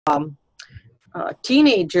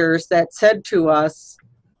teenagers that said to us,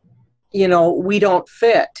 you know, we don't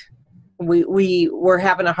fit. We were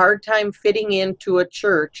having a hard time fitting into a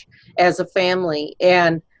church as a family.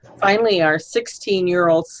 And finally, our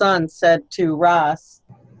 16-year-old son said to Ross,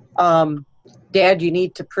 Dad, you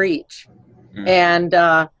need to preach. And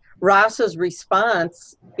Ross's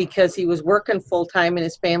response, because he was working full-time in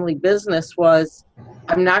his family business, was,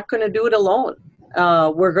 I'm not going to do it alone.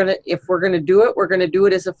 If we're going to do it, we're going to do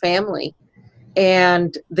it as a family.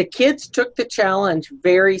 And the kids took the challenge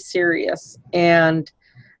very serious. And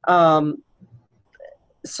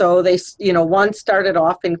so they, you know, one started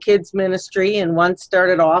off in kids ministry and one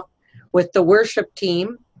started off with the worship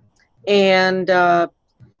team. And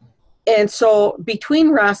so between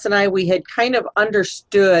Ross and I, we had kind of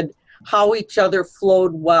understood how each other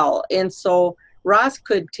flowed well. And so Ross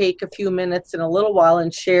could take a few minutes in a little while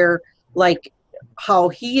and share like how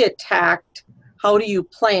he attacked, how do you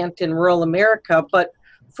plant in rural America? But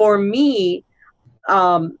for me,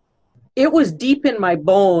 it was deep in my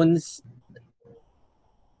bones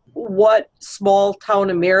what small town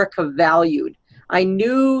America valued. I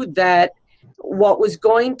knew that what was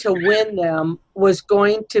going to win them was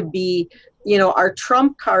going to be, you know, our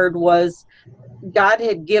trump card was God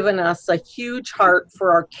had given us a huge heart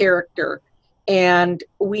for our character. And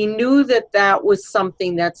we knew that that was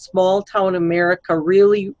something that small town America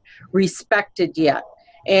really respected yet.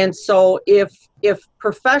 And so if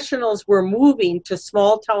professionals were moving to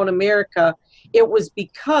small town America, it was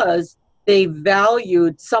because they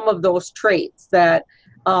valued some of those traits, that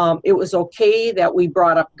it was okay that we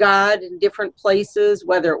brought up God in different places,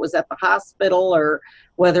 whether it was at the hospital or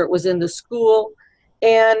whether it was in the school.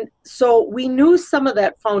 And so we knew some of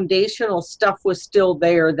that foundational stuff was still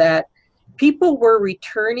there, that people were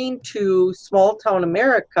returning to small town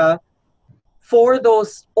America for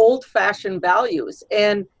those old-fashioned values.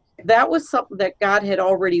 And that was something that God had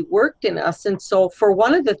already worked in us. And so for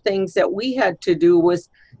one of the things that we had to do was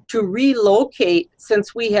to relocate.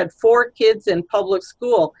 Since we had 4 kids in public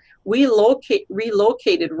school, we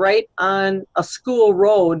relocated right on a school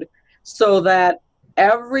road so that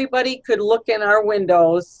everybody could look in our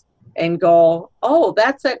windows and go, oh,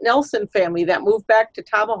 that's that Nelson family that moved back to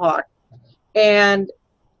Tomahawk. And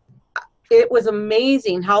it was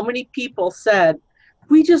amazing how many people said,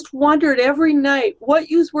 we just wondered every night what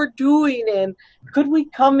yous were doing, and could we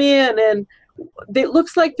come in, and it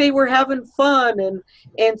looks like they were having fun.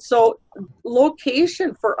 And so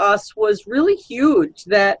location for us was really huge,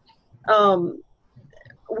 that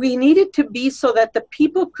we needed to be so that the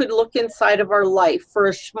people could look inside of our life for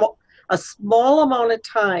a small amount of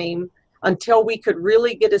time until we could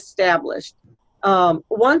really get established.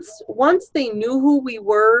 Once they knew who we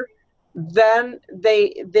were, then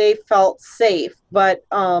they felt safe. But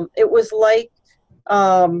it was like,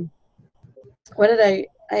 what did I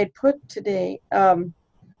had put today?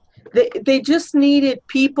 They just needed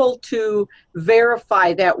people to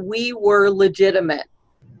verify that we were legitimate.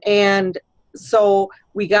 And so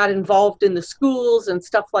we got involved in the schools and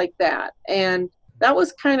stuff like that. And that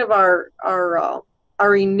was kind of our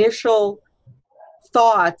initial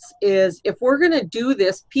thoughts, is if we're going to do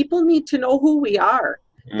this, people need to know who we are.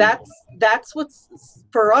 That's what's,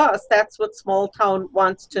 for us, that's what small town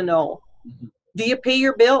wants to know. Do you pay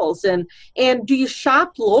your bills, and do you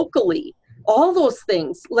shop locally? All those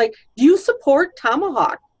things. Like, do you support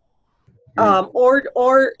Tomahawk? Or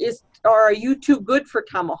are you too good for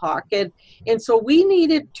Tomahawk? And so we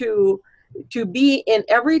needed to be in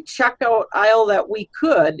every checkout aisle that we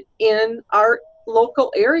could in our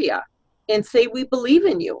local area and say, we believe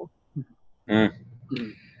in you.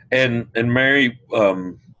 And Mary,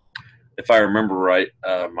 if I remember right,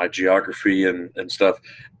 my geography and stuff,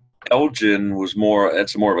 Elgin was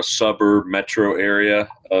it's more of a suburb metro area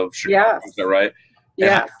of Chicago. Yes. Is that right?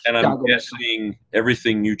 Yeah. And I'm guessing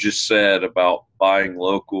everything you just said about buying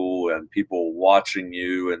local and people watching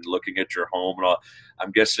you and looking at your home and all,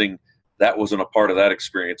 I'm guessing that wasn't a part of that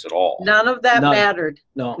experience at all. None of that mattered.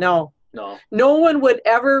 No one would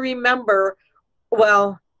ever remember.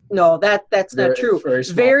 Well, no, that's not true.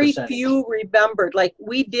 Very few remembered. Like,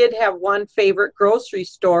 we did have one favorite grocery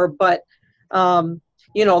store, but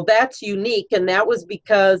you know, that's unique, and that was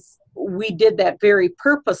because we did that very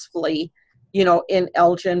purposefully, you know, in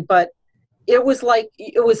Elgin. But it was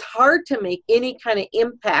hard to make any kind of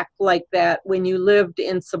impact like that when you lived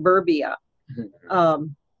in suburbia,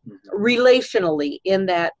 relationally in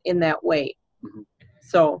that way.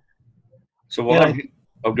 So what?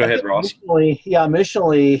 Oh, go ahead, Ross.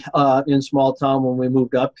 Missionally, in small town, when we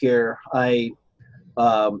moved up here, I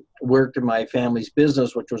worked in my family's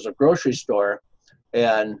business, which was a grocery store,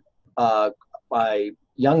 and my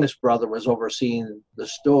youngest brother was overseeing the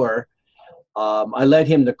store. I led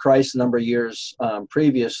him to Christ a number of years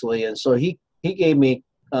previously, and so he gave me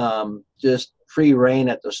just free reign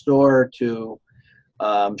at the store to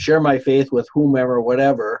share my faith with whomever,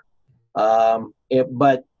 whatever.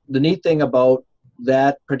 But the neat thing about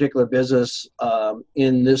that particular business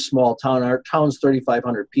in this small town, our town's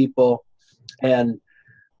 3,500 people, and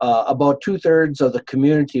about 2/3 of the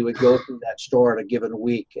community would go through that store in a given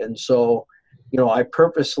week. And so, I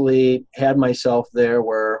purposely had myself there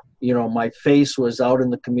where, my face was out in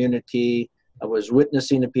the community. I was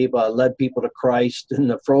witnessing to people. I led people to Christ in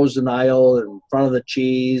the frozen aisle in front of the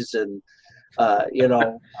cheese. And,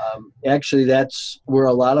 actually that's where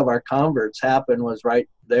a lot of our converts happened, was right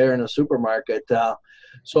there in a supermarket.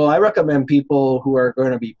 So I recommend people who are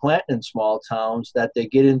going to be planting in small towns that they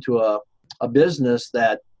get into a business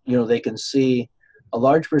that, they can see a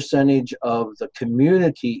large percentage of the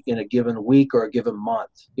community in a given week or a given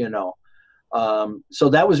month, So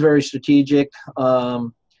that was very strategic,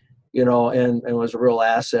 and was a real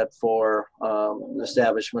asset for the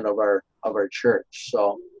establishment of our church.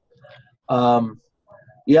 So,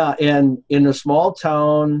 and in a small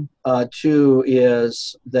town, too,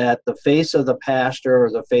 is that the face of the pastor or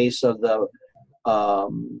the face of the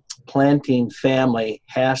planting family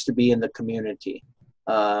has to be in the community.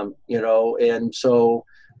 And so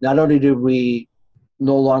not only did we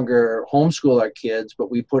no longer homeschool our kids, but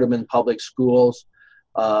we put them in public schools.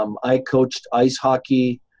 I coached ice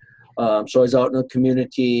hockey, so I was out in the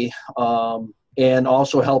community, and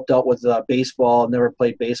also helped out with baseball. Never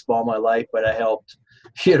played baseball in my life, but I helped,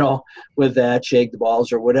 with that, shake the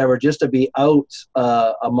balls or whatever, just to be out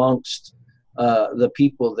amongst the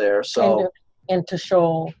people there. So and to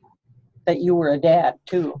show that you were a dad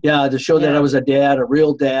too. Yeah, to show that I was a dad, a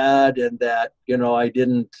real dad, and that, I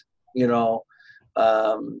didn't,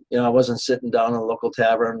 I wasn't sitting down in a local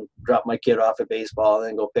tavern, drop my kid off at baseball and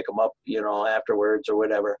then go pick him up, afterwards or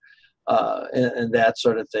whatever, and that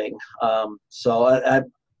sort of thing. So I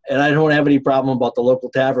don't have any problem about the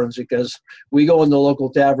local taverns, because we go in the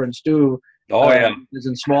local taverns too. Oh, yeah. Because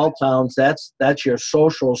in small towns, that's your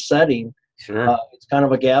social setting. Sure. It's kind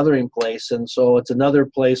of a gathering place, and so it's another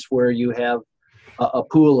place where you have a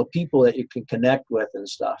pool of people that you can connect with and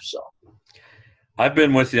stuff. So, I've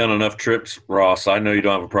been with you on enough trips, Ross. I know you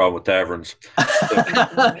don't have a problem with taverns.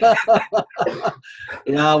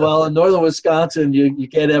 Yeah, well, in northern Wisconsin, you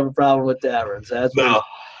can't have a problem with taverns. That's no.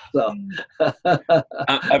 So.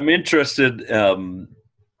 I'm interested.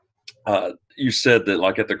 You said that,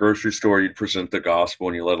 like, at the grocery store, you'd present the gospel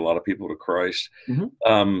and you led a lot of people to Christ.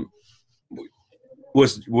 Mm-hmm.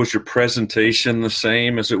 Was your presentation the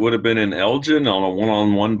same as it would have been in Elgin on a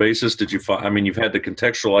one-on-one basis? Did you find, you've had to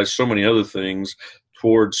contextualize so many other things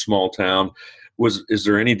towards small town. Is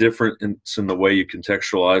there any difference in the way you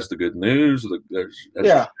contextualize the good news?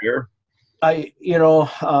 Yeah.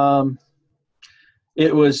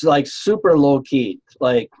 It was like super low key.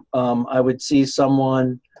 Like, I would see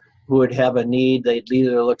someone who would have a need. They'd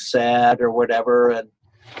either look sad or whatever, and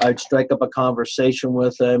I'd strike up a conversation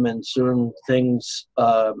with them, and soon things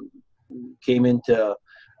came into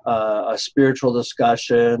a spiritual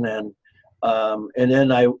discussion, and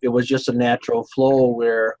then it was just a natural flow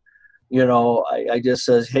where, I just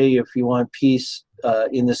says, hey, if you want peace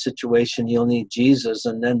in this situation, you'll need Jesus,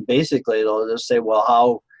 and then basically they'll just say, well,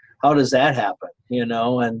 how does that happen?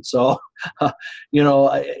 And so,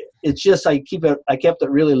 it's just I kept it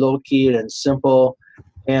really low key and simple.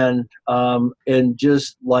 And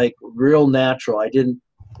just like real natural. I didn't,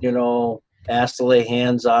 ask to lay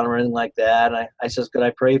hands on or anything like that. I says, could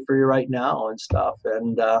I pray for you right now and stuff?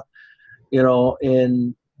 And,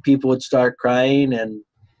 and people would start crying and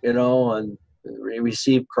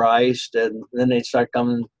receive Christ, and then they'd start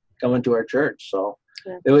coming to our church. So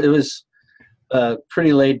it was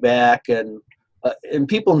pretty laid back, and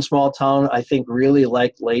people in small town, I think, really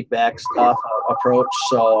like laid back stuff approach.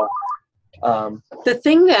 So, the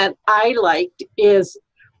thing that I liked is,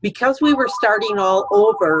 because we were starting all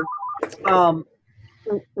over,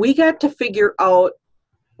 we got to figure out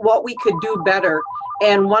what we could do better.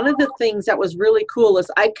 And one of the things that was really cool is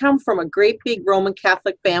I come from a great big Roman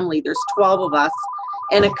Catholic family. There's 12 of us,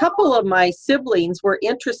 and a couple of my siblings were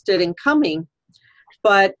interested in coming,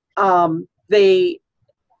 but they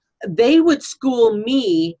would school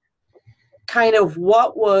me kind of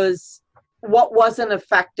what wasn't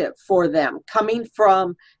effective for them, coming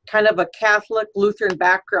from kind of a Catholic Lutheran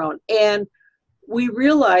background. And we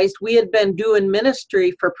realized we had been doing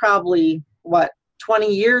ministry for probably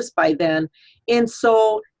 20 years by then. And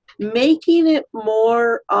so making it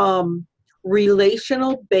more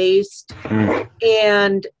relational based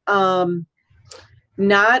and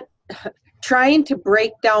not trying to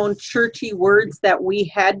break down churchy words that we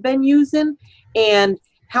had been using, and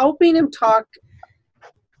helping them talk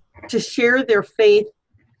to share their faith,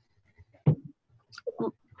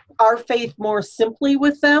 our faith, more simply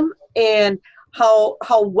with them, and how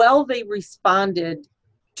well they responded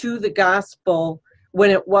to the gospel when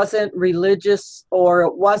it wasn't religious or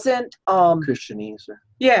it wasn't Christianese.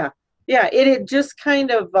 Yeah, it had just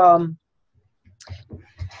kind of I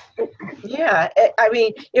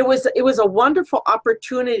mean, it was a wonderful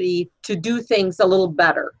opportunity to do things a little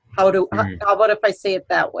better. How about if I say it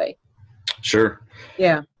that way? Sure.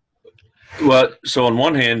 Yeah. Well, so on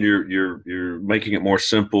one hand, you're making it more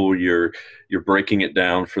simple. You're breaking it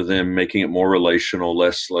down for them, making it more relational,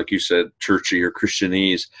 less, like you said, churchy or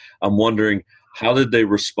Christianese. I'm wondering, how did they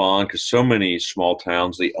respond? Because so many small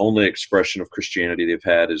towns, the only expression of Christianity they've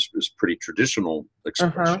had is pretty traditional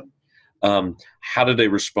expression. How did they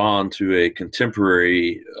respond to a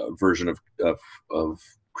contemporary version of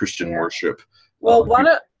Christian worship? Well,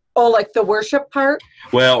 like the worship part?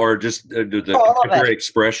 Well, or just the contemporary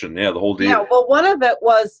expression. Yeah, the whole deal. Yeah, well, one of it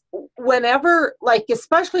was whenever, like,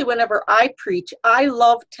 especially whenever I preach, I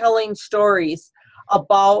love telling stories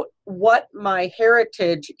about what my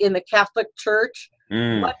heritage in the Catholic Church,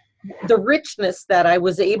 what the richness that I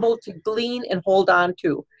was able to glean and hold on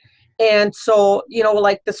to. And so,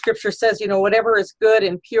 like the scripture says, whatever is good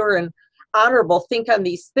and pure and honorable, think on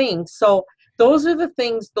these things. So those are the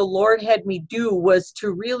things the Lord had me do, was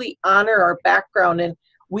to really honor our background. And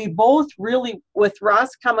we both really, with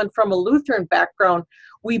Ross coming from a Lutheran background,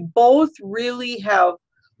 we both really have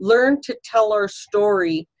learned to tell our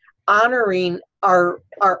story, honoring our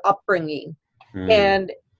upbringing.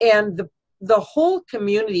 And the whole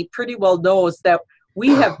community pretty well knows that we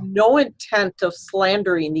have no intent of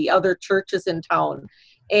slandering the other churches in town.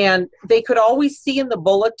 And they could always see in the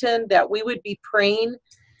bulletin that we would be praying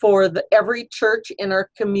for every church in our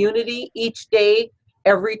community each day.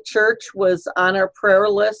 Every church was on our prayer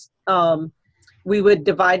list. We would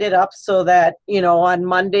divide it up so that, on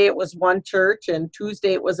Monday it was one church and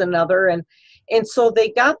Tuesday it was another. And so they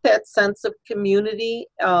got that sense of community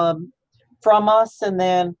from us. And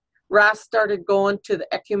then Ross started going to the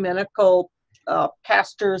ecumenical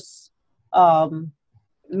pastors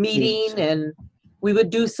meeting, and we would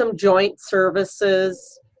do some joint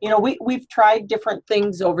services. We've tried different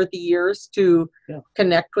things over the years to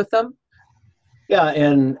connect with them. Yeah,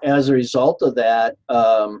 and as a result of that,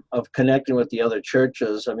 of connecting with the other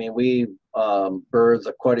churches, I mean, we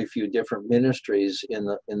birthed quite a few different ministries in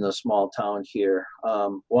the small town here.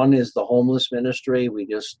 One is the homeless ministry. We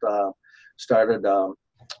just started a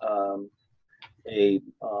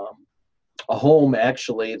home.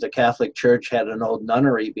 Actually, the Catholic Church had an old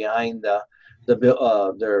nunnery behind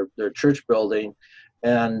their church building,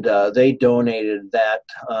 and they donated that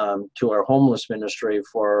to our homeless ministry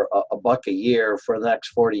for $1 a year for the next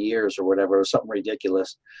 40 years or whatever. It was something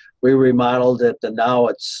ridiculous. We remodeled it, and now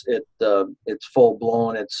it's full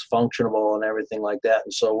blown, it's functional and everything like that.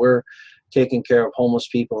 And so we're taking care of homeless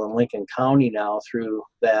people in Lincoln County now through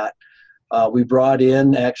that. We brought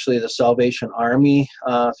in actually the Salvation Army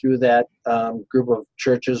through that group of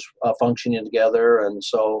churches functioning together, and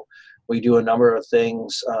so we do a number of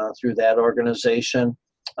things through that organization.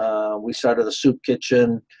 We started a soup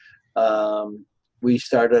kitchen. We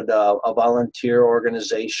started a volunteer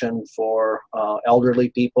organization for elderly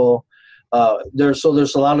people. There's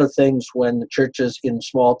a lot of things when the churches in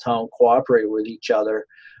small town cooperate with each other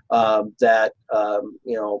that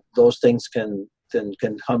those things can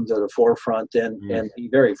come to the forefront and be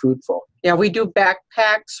very fruitful. Yeah, we do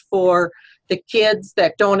backpacks for the kids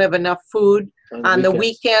that don't have enough food on the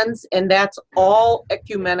weekends, and that's all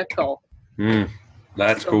ecumenical.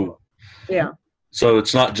 That's cool. Yeah. So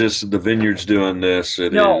it's not just the vineyards doing this,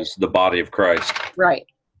 it is the body of Christ. Right.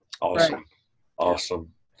 Awesome. Right. Awesome.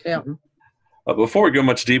 Yeah. Before we go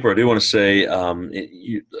much deeper, I do want to say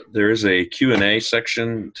there is a Q&A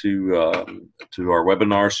section to our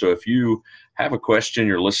webinar. So if you have a question,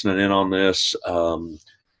 you're listening in on this, go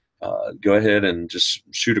ahead and just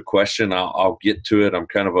shoot a question. I'll get to it. I'm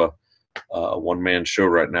kind of a one-man show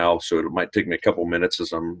right now, so it might take me a couple minutes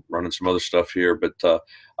as I'm running some other stuff here, but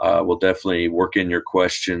we'll definitely work in your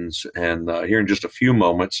questions. And here in just a few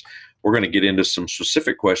moments, we're going to get into some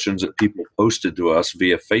specific questions that people posted to us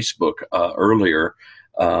via Facebook earlier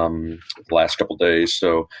the last couple of days.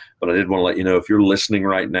 So, but I did want to let you know, if you're listening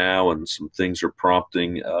right now and some things are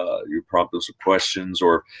prompting, you prompt us some questions,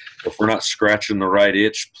 or if we're not scratching the right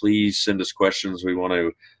itch, please send us questions. We want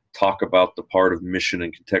to talk about the part of mission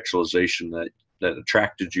and contextualization that that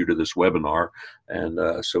attracted you to this webinar.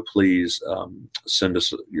 And so please send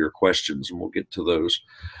us your questions, and we'll get to those.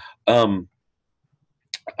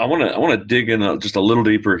 I want to dig in just a little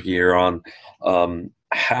deeper here on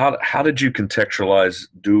how did you contextualize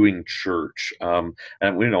doing church?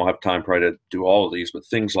 And we don't have time probably to do all of these, but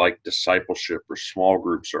things like discipleship or small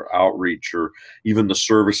groups or outreach or even the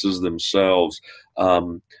services themselves.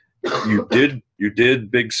 You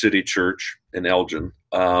did big city church in Elgin,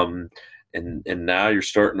 and now you're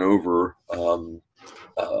starting over in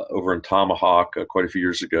Tomahawk quite a few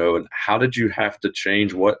years ago. And how did you have to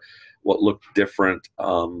change? What looked different?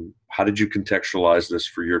 How did you contextualize this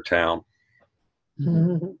for your town?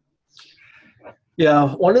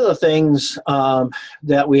 Yeah, one of the things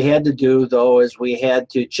that we had to do, though, is we had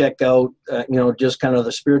to check out, just kind of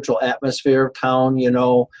the spiritual atmosphere of town,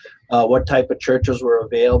 what type of churches were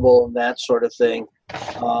available and that sort of thing.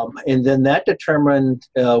 And then that determined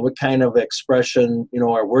what kind of expression,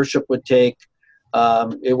 our worship would take.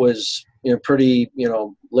 It was, pretty,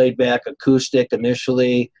 laid back acoustic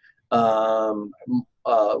initially, a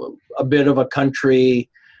bit of a country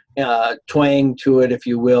twang to it, if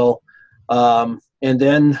you will. And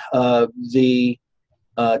then the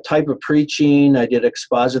type of preaching, I did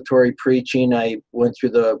expository preaching. I went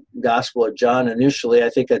through the Gospel of John initially. I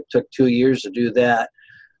think it took 2 years to do that.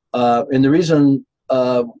 And the reason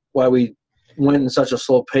why we went in such a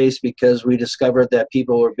slow pace, because we discovered that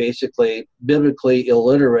people were basically biblically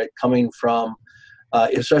illiterate coming from,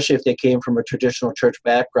 especially if they came from a traditional church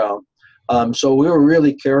background. So we were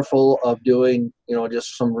really careful of doing,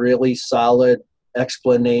 just some really solid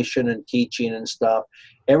explanation and teaching and stuff.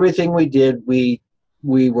 Everything we did, we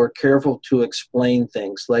were careful to explain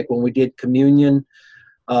things. Like when we did communion,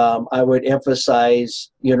 I would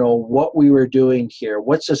emphasize, what we were doing here,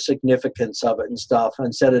 what's the significance of it and stuff,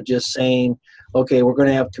 instead of just saying, okay, we're going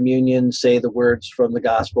to have communion, say the words from the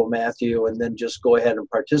Gospel of Matthew, and then just go ahead and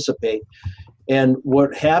participate. And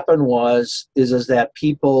what happened is that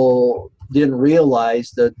people didn't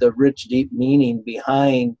realize the rich, deep meaning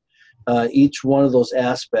behind each one of those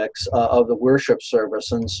aspects of the worship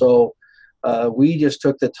service. And so we just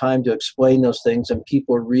took the time to explain those things, and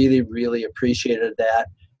people really, really appreciated that.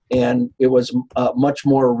 And it was a much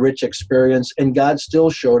more rich experience, and God still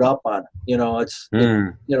showed up on it.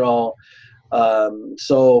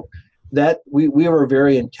 So that we were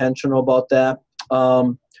very intentional about that.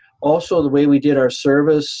 Also, the way we did our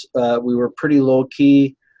service, we were pretty low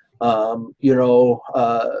key. What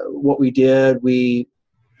we did, we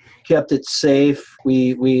kept it safe.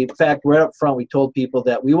 We in fact, right up front, we told people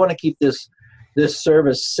that we want to keep this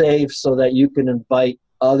service safe so that you can invite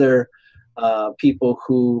other people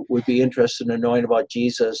who would be interested in knowing about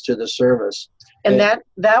Jesus to the service. And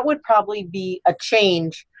that would probably be a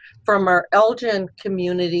change from our Elgin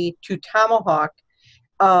community to Tomahawk.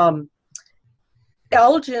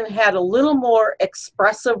 Elgin had a little more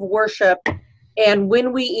expressive worship, and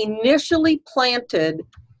when we initially planted,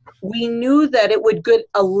 we knew that it would get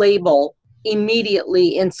a label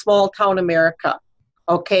immediately in small town America,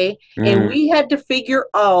 okay? And we had to figure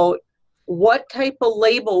out what type of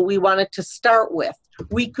label we wanted to start with.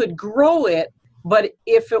 We could grow it, but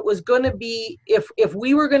if it was going to be, if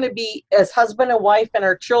we were going to be, as husband and wife and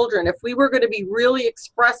our children, if we were going to be really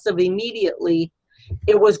expressive immediately,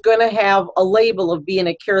 it was going to have a label of being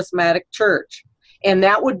a charismatic church. And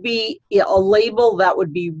that would be a label that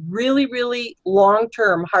would be really, really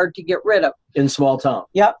long-term, hard to get rid of. In small town.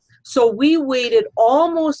 Yep. So we waited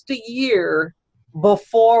almost a year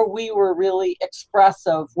before we were really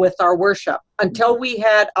expressive with our worship, until we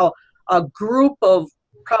had a group of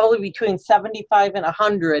probably between 75 and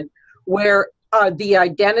 100 where the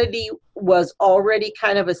identity was already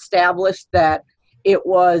kind of established, that it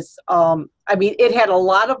was, it had a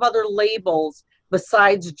lot of other labels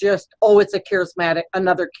besides just, it's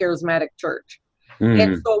another charismatic church.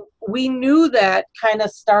 And so we knew that kind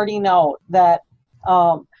of starting out that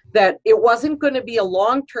it wasn't going to be a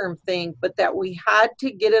long-term thing, but that we had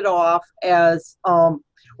to get it off as,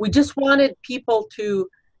 we just wanted people to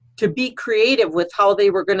be creative with how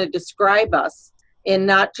they were going to describe us and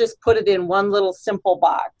not just put it in one little simple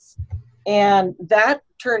box. And that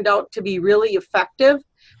turned out to be really effective,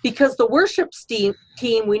 because the worship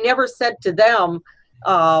team, we never said to them,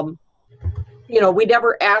 we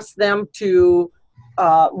never asked them to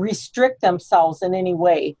restrict themselves in any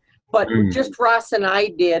way, but just Ross and I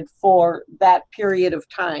did for that period of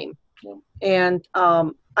time. And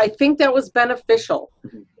I think that was beneficial.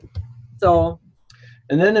 So.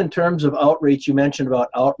 And then in terms of outreach, you mentioned about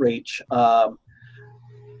outreach.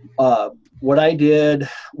 what I did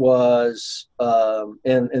was,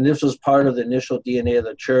 and this was part of the initial DNA of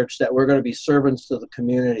the church, that we're going to be servants to the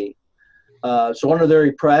community. So one of the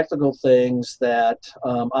very practical things that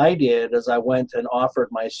I did is I went and offered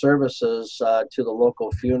my services to the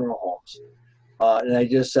local funeral homes. And I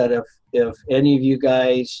just said, if any of you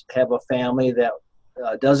guys have a family that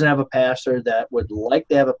doesn't have a pastor, that would like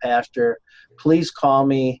to have a pastor, please call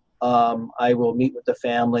me. I will meet with the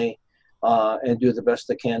family and do the best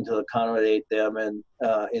I can to accommodate them and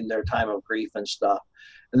in their time of grief and stuff.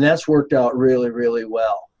 And that's worked out really, really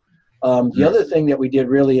well. The other thing that we did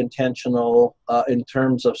really intentional in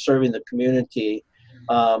terms of serving the community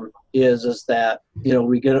is that, you know,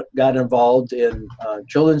 we got involved in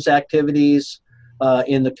children's activities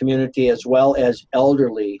in the community, as well as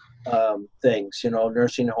elderly things, you know,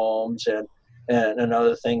 nursing homes and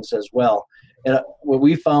other things as well. And what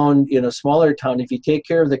we found in a smaller town, if you take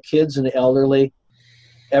care of the kids and the elderly,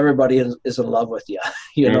 everybody is in love with you.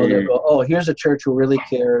 You know, they go, oh, here's a church who really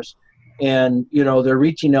cares. And, you know, they're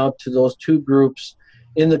reaching out to those two groups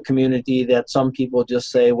in the community that some people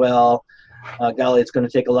just say, well, golly, it's going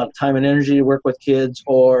to take a lot of time and energy to work with kids,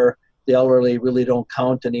 or the elderly really don't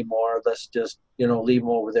count anymore. Let's just, you know, leave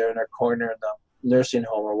them over there in their corner in the nursing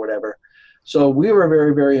home or whatever. So we were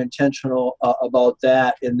very, very intentional about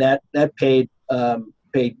that, and that paid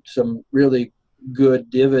some really good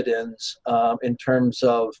dividends in terms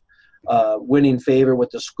of winning favor with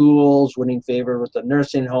the schools, winning favor with the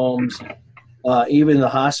nursing homes, even the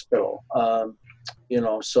hospital. You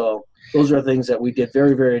know, so those are things that we did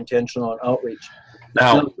very, very intentional on outreach.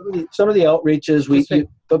 Now some of the outreaches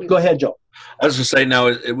go ahead, Joe. I was going to say, now,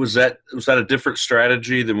 was that a different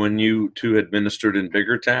strategy than when you two had ministered in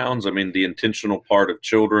bigger towns? I mean, the intentional part of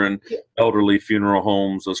children, elderly, funeral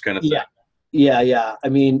homes, those kind of things. Yeah. I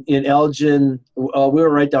mean, in Elgin, we were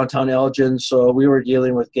right downtown Elgin, so we were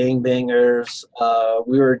dealing with gangbangers.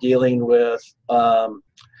 We were dealing with, a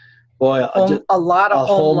lot of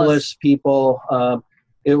homeless people.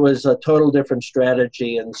 It was a total different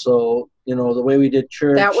strategy, and so, you know, the way we did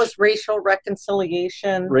church. That was racial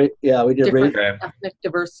reconciliation. We did ethnic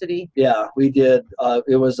diversity. Yeah, we did.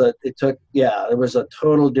 It was a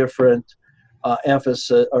total different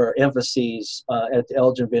emphasis at the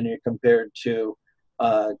Elgin Vineyard compared to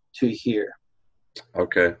here.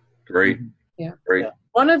 Okay, great. Yeah, great. Yeah.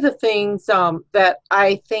 One of the things that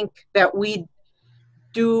I think that we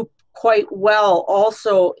do quite well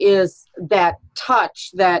also is that touch,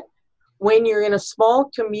 that when you're in a small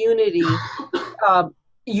community,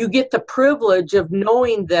 you get the privilege of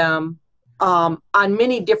knowing them on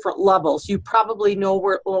many different levels. You probably know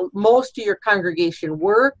where most of your congregation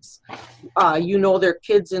works. You know their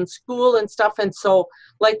kids in school and stuff. And so,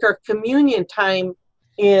 like, our communion time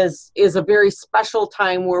is a very special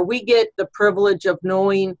time where we get the privilege of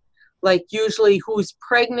knowing, like, usually who's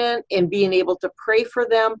pregnant and being able to pray for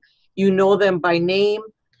them. You know them by name.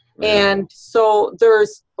 And so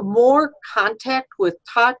there's more contact with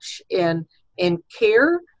touch and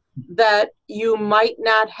care that you might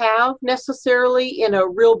not have necessarily in a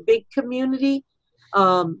real big community.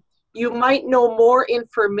 You might know more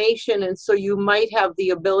information, and so you might have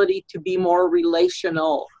the ability to be more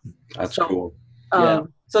relational. That's cool.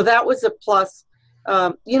 So that was a plus.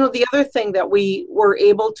 You know, the other thing that we were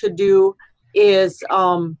able to do is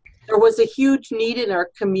there was a huge need in our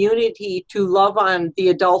community to love on the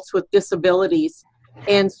adults with disabilities.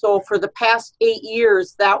 And so for the past 8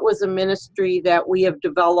 years, that was a ministry that we have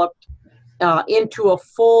developed into a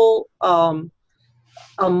full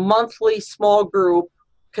a monthly small group,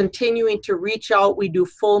 continuing to reach out. We do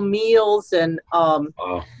full meals and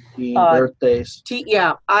birthdays.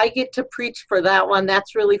 I get to preach for that one.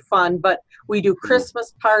 That's really fun. But we do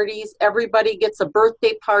Christmas parties. Everybody gets a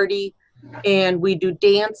birthday party. And we do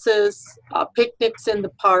dances, picnics in the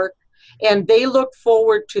park, and they look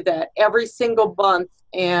forward to that every single month.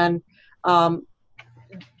 And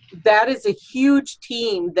that is a huge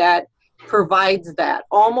team that provides that.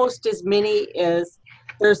 Almost as many as,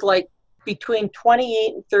 there's like between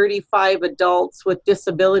 28 and 35 adults with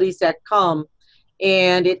disabilities that come,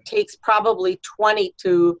 and it takes probably 20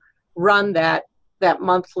 to run that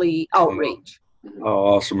monthly outreach. How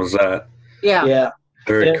awesome is that? Yeah.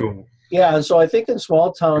 Very cool. Yeah, and so I think in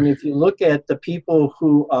small town, if you look at the people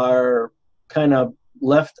who are kind of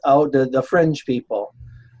left out, the fringe people,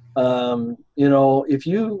 you know, if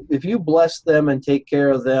you bless them and take care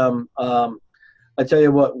of them, I tell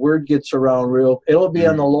you what, word gets around it'll be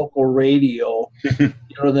on the local radio, you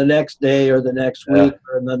know, the next day or the next week,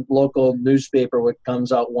 or in the local newspaper, which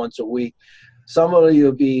comes out once a week. Somebody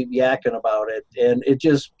will be yakking about it, and it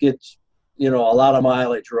just gets, you know, a lot of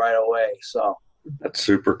mileage right away. So that's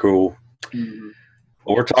super cool. Mm-hmm.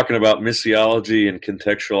 Well, we're talking about missiology and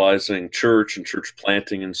contextualizing church and church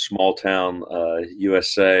planting in small town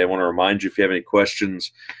USA. I want to remind you, if you have any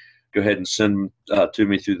questions, go ahead and send to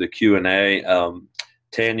me through the Q&A.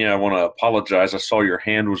 Tanya, I want to apologize. I saw your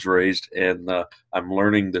hand was raised, and I'm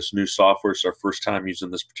learning this new software. It's our first time using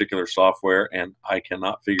this particular software, and I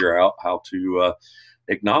cannot figure out how to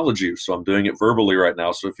acknowledge you. So I'm doing it verbally right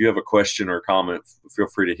now. So if you have a question or a comment, feel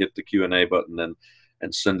free to hit the Q&A button and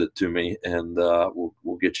send it to me, and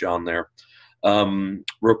we'll get you on there.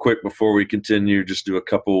 Real quick before we continue, just do a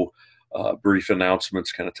couple brief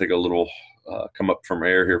announcements, kind of take a little come up from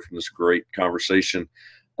air here from this great conversation.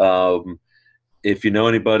 If you know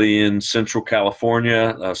anybody in Central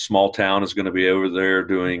California, Small Town is going to be over there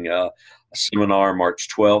doing a seminar March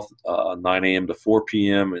 12th, 9 a.m. to 4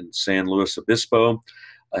 p.m. in San Luis Obispo,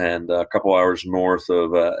 and a couple hours north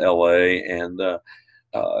of LA, and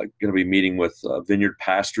going to be meeting with vineyard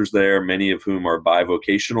pastors there, many of whom are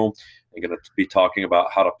bivocational, and going to be talking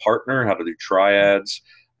about how to partner, how to do triads,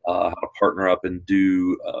 how to partner up and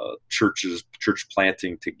do church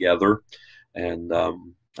planting together. And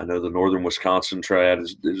I know the Northern Wisconsin triad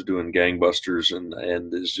is doing gangbusters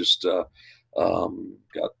and is just got,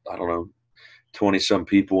 I don't know, 20-some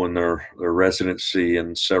people in their residency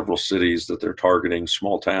in several cities that they're targeting,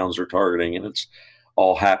 small towns are targeting, and it's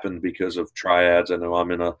all happened because of triads. I know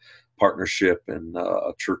I'm in a partnership, and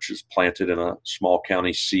a church is planted in a small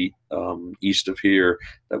county seat east of here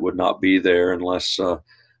that would not be there unless a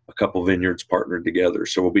couple vineyards partnered together.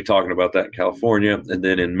 So we'll be talking about that in California. And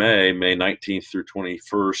then in May 19th through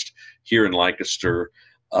 21st, here in Lancaster,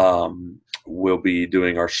 we'll be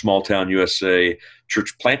doing our Small Town USA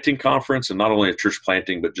Church Planting Conference, and not only a church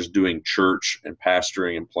planting, but just doing church and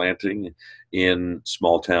pastoring and planting in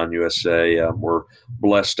Small Town USA. We're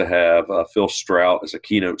blessed to have Phil Strout as a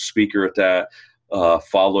keynote speaker at that,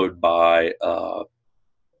 followed by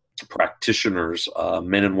practitioners,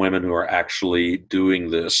 men and women who are actually doing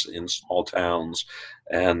this in small towns,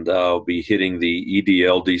 and I'll be hitting the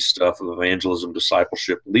EDLD stuff of evangelism,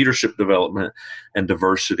 discipleship, leadership development, and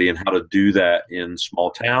diversity, and how to do that in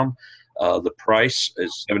small town. The price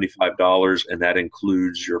is $75, and that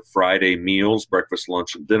includes your Friday meals, breakfast,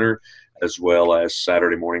 lunch, and dinner, as well as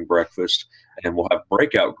Saturday morning breakfast. And we'll have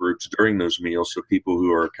breakout groups during those meals, so people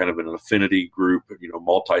who are kind of in an affinity group,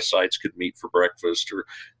 multi-sites could meet for breakfast or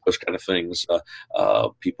those kind of things.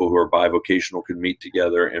 People who are bivocational could meet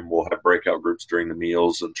together, and we'll have breakout groups during the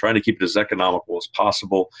meals, and trying to keep it as economical as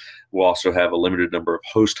possible. We'll also have a limited number of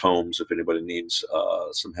host homes if anybody needs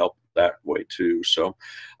some help that way too. So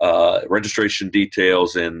registration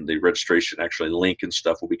details and the registration actually link and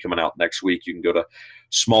stuff will be coming out next week. You can go to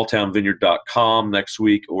smalltownvineyard.com next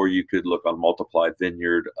week, or you could look on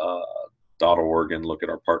multipliedvineyard.org and look at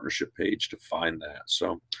our partnership page to find that.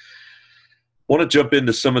 So I want to jump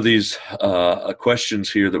into some of these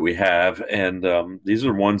questions here that we have, and these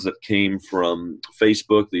are ones that came from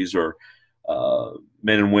Facebook. These are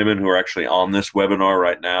men and women who are actually on this webinar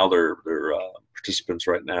right now. They're participants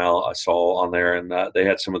right now, I saw on there, and they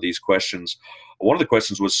had some of these questions. One of the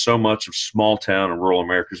questions was, so much of small town and rural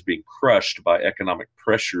America is being crushed by economic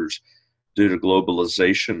pressures due to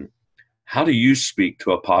globalization. How do you speak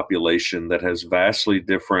to a population that has vastly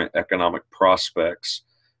different economic prospects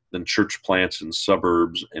than church plants in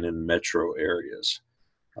suburbs and in metro areas?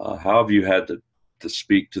 How have you had to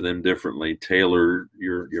speak to them differently, tailor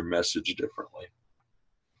your message differently?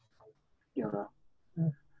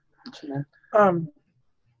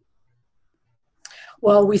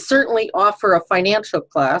 Well, we certainly offer a financial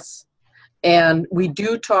class, and we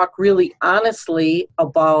do talk really honestly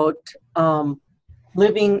about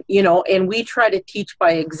living, and we try to teach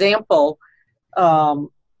by example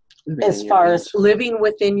as far as living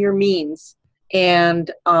within your means.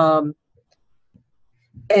 And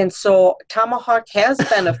so Tomahawk has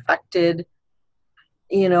been affected,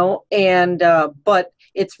 but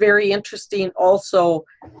it's very interesting also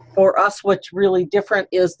for us. What's really different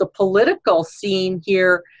is the political scene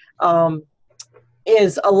here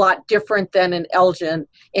is a lot different than in Elgin.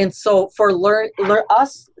 And so for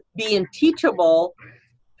us being teachable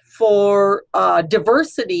for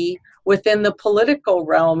diversity within the political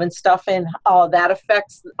realm and stuff, and that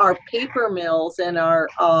affects our paper mills and our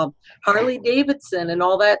Harley Davidson and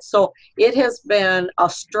all that. So it has been a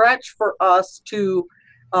stretch for us to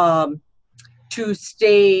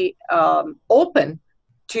stay open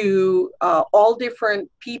to all different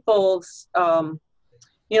people's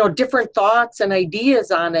different thoughts and ideas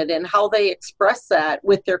on it, and how they express that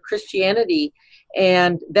with their Christianity.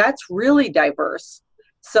 And that's really diverse.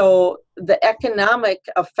 So the economic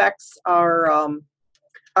affects our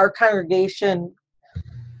congregation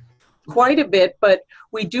quite a bit, but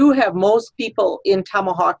we do have most people in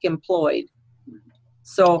Tomahawk employed.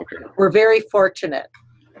 So we're very fortunate.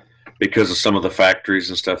 Because of some of the factories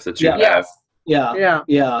and stuff that you have. Yes.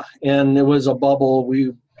 Yeah. And it was a bubble.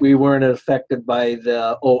 We weren't affected by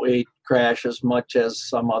the '08 crash as much as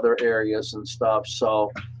some other areas and stuff.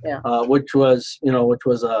 So, which was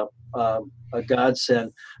a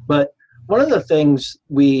godsend. But one of the things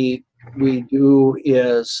we do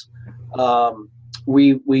is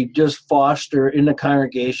we just foster in the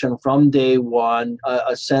congregation from day one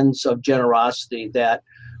a sense of generosity that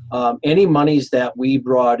any monies that we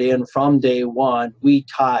brought in from day one, we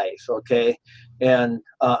tithe, okay? And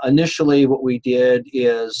initially what we did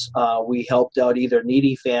is we helped out either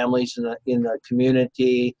needy families in the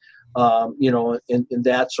community, in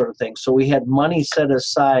that sort of thing. So we had money set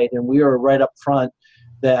aside, and we were right up front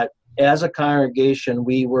that as a congregation,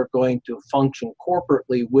 we were going to function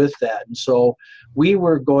corporately with that. And so we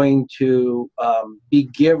were going to be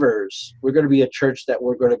givers. We're going to be a church that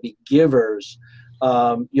we're going to be givers,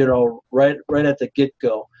 right at the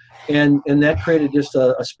get-go. And that created just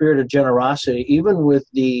a spirit of generosity, even with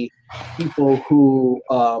the people who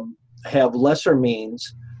have lesser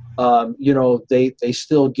means. They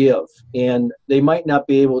still give, and they might not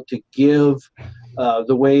be able to give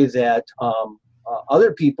the way that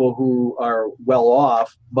other people who are well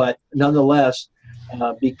off, but nonetheless,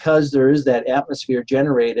 because there is that atmosphere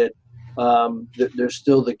generated, there's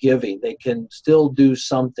still the giving. They can still do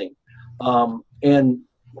something. And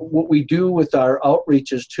what we do with our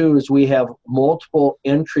outreaches too is we have multiple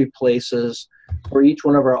entry places for each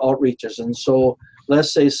one of our outreaches. And so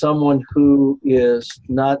let's say someone who is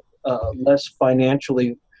not less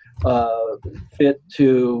financially fit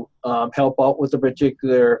to help out with a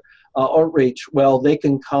particular outreach, well, they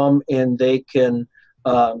can come and they can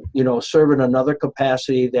serve in another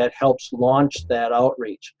capacity that helps launch that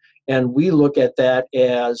outreach. And we look at that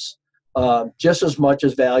as just as much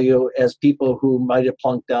as value as people who might have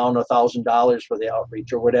plunked down $1,000 for the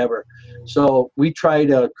outreach or whatever. So we try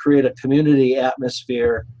to create a community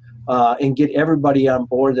atmosphere and get everybody on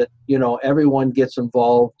board, that everyone gets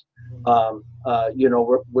involved,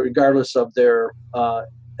 regardless of their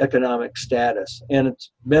economic status, and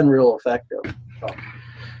it's been real effective. So.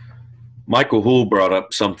 Michael Hool brought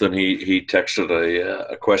up something. He texted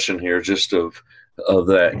a question here, just of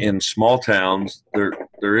that in small towns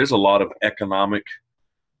there is a lot of economic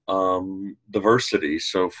diversity.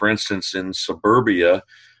 So, for instance, in suburbia,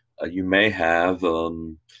 you may have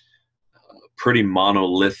pretty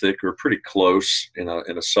monolithic or pretty close in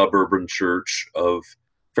a suburban church of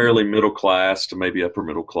fairly middle class to maybe upper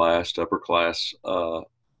middle class to upper class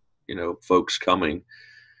folks coming.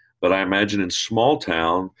 But I imagine in small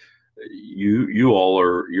town,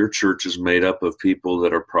 your church is made up of people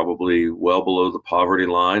that are probably well below the poverty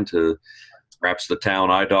line to perhaps the town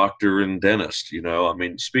eye doctor and dentist.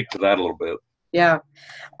 Speak to that a little bit. Yeah.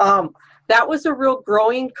 That was a real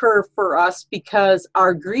growing curve for us, because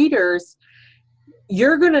our greeters,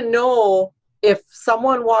 you're going to know if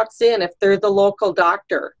someone walks in, if they're the local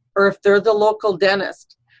doctor or if they're the local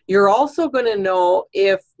dentist. You're also going to know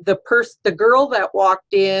if the girl that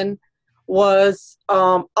walked in was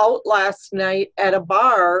out last night at a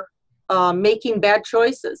bar making bad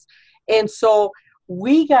choices. And so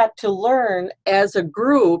we got to learn as a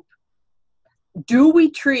group, do we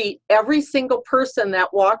treat every single person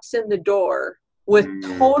that walks in the door with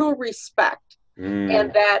total respect,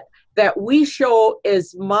 and that we show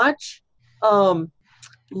as much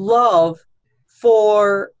love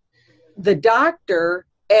for the doctor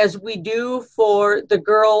as we do for the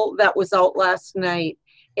girl that was out last night.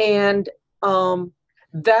 And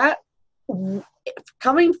that,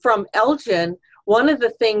 coming from Elgin, one of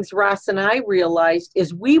the things Ross and I realized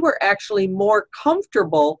is we were actually more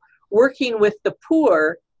comfortable working with the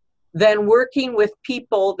poor than working with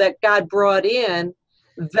people that God brought in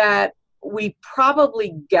that we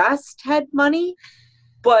probably guessed had money,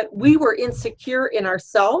 but we were insecure in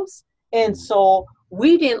ourselves. And so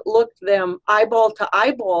we didn't look them eyeball to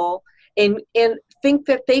eyeball and think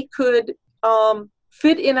that they could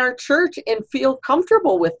fit in our church and feel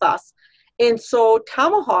comfortable with us. And so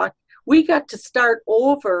Tomahawk, we got to start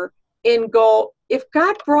over and go, if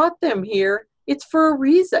God brought them here, it's for a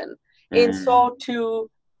reason. And so to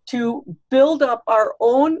build up our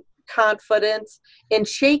own confidence and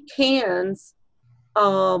shake hands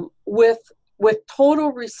with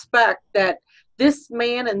total respect that this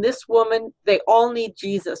man and this woman, they all need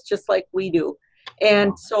Jesus just like we do.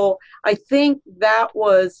 And so I think that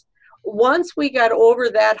was, once we got over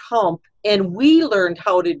that hump and we learned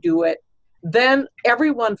how to do it, then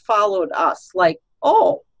everyone followed us, like,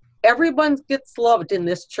 oh, everyone gets loved in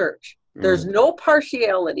this church. There's no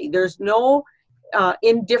partiality. There's no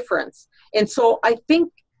indifference. And so I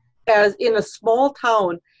think as in a small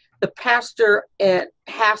town, the pastor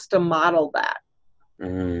has to model that.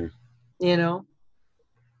 You know?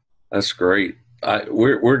 That's great.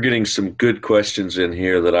 We're getting some good questions in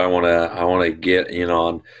here that I wanna get in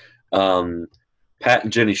on. Pat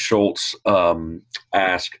and Jenny Schultz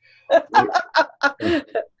ask.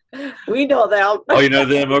 We know them. Oh, you know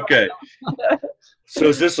them? Okay. So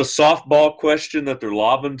is this a softball question that they're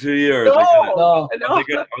lobbing to you, or are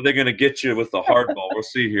they going to get you with the hard ball? We'll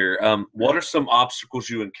see here. What are some obstacles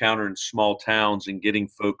you encounter in small towns in getting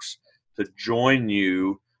folks to join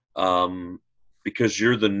you because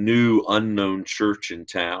you're the new unknown church in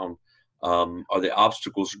town? Are the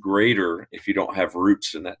obstacles greater if you don't have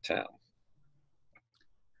roots in that town?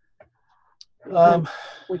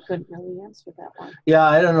 We couldn't really answer that one. Yeah,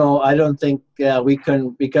 I don't know. I don't think we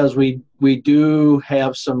can, because we do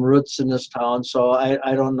have some roots in this town. So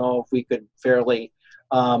I don't know if we could fairly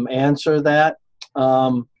answer that.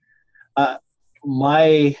 I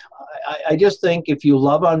just think if you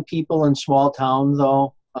love on people in small town,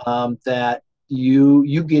 though, that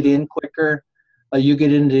you get in quicker, you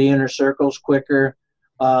get into the inner circles quicker,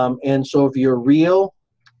 and so if you're real,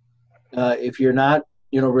 if you're not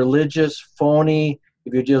religious, phony,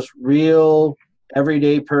 if you're just real,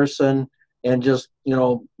 everyday person, and just,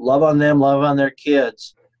 love on them, love on their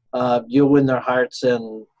kids, you'll win their hearts,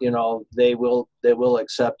 and, they will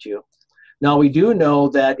accept you. Now, we do know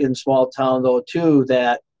that in small town, though, too,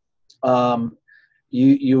 that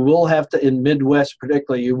you will have to, in Midwest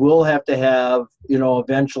particularly, you will have to have,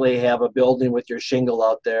 eventually have a building with your shingle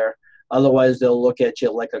out there. Otherwise, they'll look at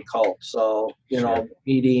you like a cult. So,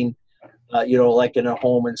 meeting, like in a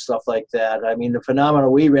home and stuff like that. I mean, the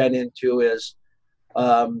phenomenon we ran into is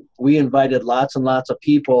we invited lots and lots of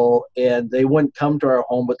people, and they wouldn't come to our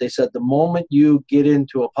home, but they said, the moment you get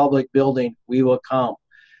into a public building, we will come.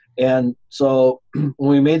 And so when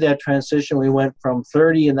we made that transition, we went from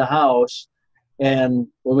 30 in the house, and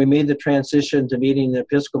when we made the transition to meeting in the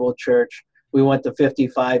Episcopal Church, we went to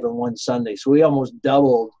 55 in one Sunday. So we almost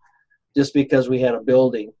doubled just because we had a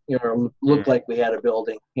building, looked like we had a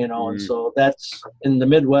building, and so that's, in the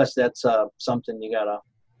Midwest, that's something you gotta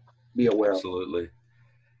be aware of. Absolutely.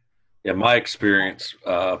 Yeah, my experience,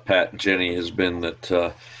 Pat and Jenny, has been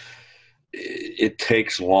that it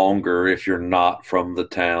takes longer if you're not from the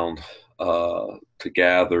town to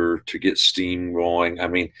gather, to get steam going. I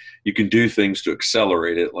mean, you can do things to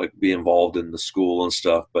accelerate it, like be involved in the school and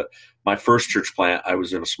stuff, but my first church plant, I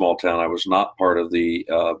was in a small town. I was not part of the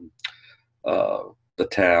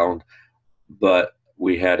town, but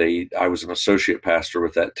I was an associate pastor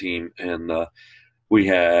with that team, and we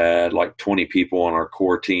had like 20 people on our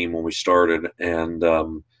core team when we started, and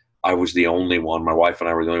I was the only one. My wife and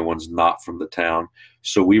I were the only ones not from the town,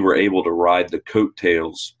 so we were able to ride the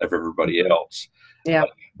coattails of everybody else. Yeah.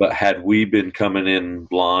 But had we been coming in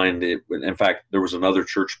blind, in fact, there was another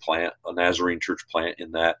church plant, a Nazarene church plant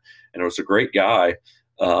in that, and it was a great guy,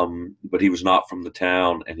 but he was not from the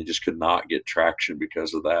town, and he just could not get traction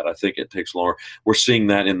because of that. I think it takes longer. We're seeing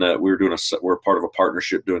that we're part of a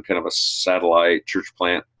partnership doing kind of a satellite church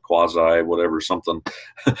plant, quasi whatever, something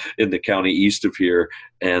in the county east of here,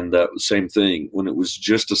 and same thing. When it was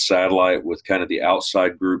just a satellite with kind of the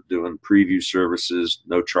outside group doing preview services,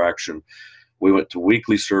 no traction. We went to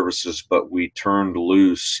weekly services, but we turned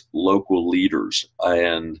loose local leaders,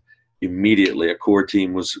 and immediately a core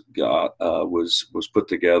team was put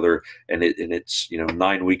together, and it's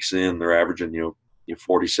 9 weeks in, they're averaging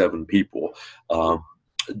 47 people,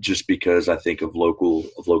 just because I think of local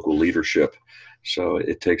leadership. So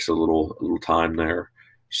it takes a little time there.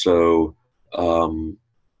 So, but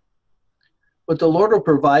the Lord will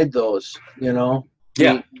provide those. Yeah,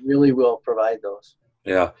 He really will provide those.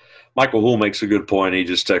 Yeah, Michael Hull makes a good point. He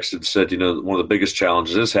just texted and said, one of the biggest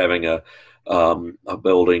challenges is having a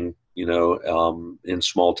building, in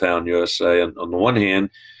small town USA. And on the one hand,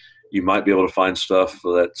 you might be able to find stuff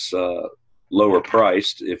that's lower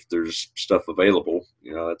priced if there's stuff available.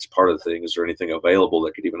 That's part of the thing. Is there anything available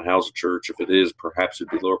that could even house a church? If it is, perhaps it'd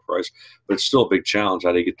be lower priced, but it's still a big challenge.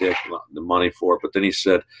 How do you get the money for it? But then he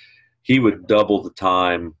said he would double the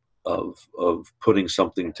time of putting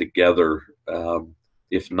something together,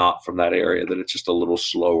 if not from that area, that it's just a little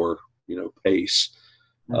slower, pace,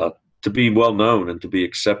 to be well known and to be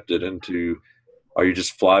accepted, and are you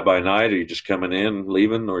just fly by night? Are you just coming in,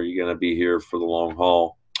 leaving, or are you going to be here for the long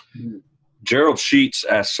haul? Mm-hmm. Gerald Sheets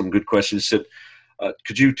asked some good questions. He said,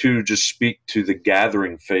 could you two just speak to the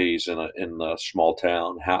gathering phase in a small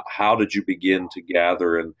town? How did you begin to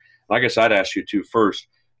gather? And I guess I'd ask you two first,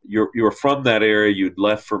 you were from that area. You'd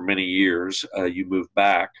left for many years. You moved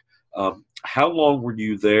back. How long were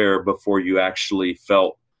you there before you actually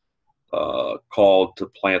felt called to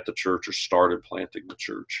plant the church or started planting the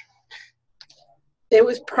church? It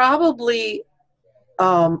was probably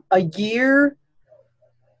a year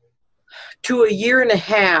to a year and a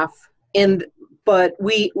half, but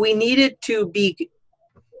we needed to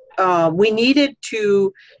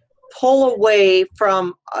pull away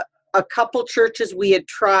from a couple churches we had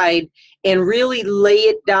tried and really lay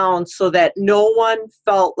it down so that no one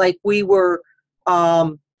felt like we were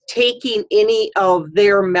taking any of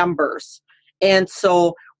their members. And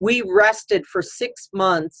so we rested for 6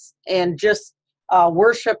 months and just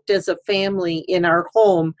worshiped as a family in our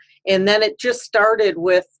home. And then it just started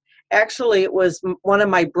with, actually it was one of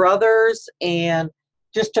my brothers and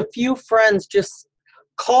just a few friends just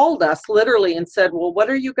called us literally and said, well, what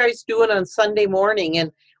are you guys doing on Sunday morning?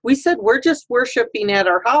 And we said, we're just worshiping at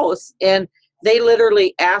our house. And they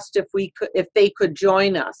literally asked if they could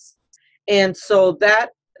join us. And so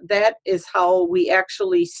that is how we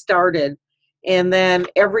actually started. And then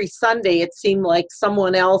every Sunday it seemed like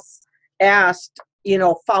someone else asked,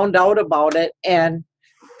 found out about it and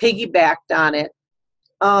piggybacked on it.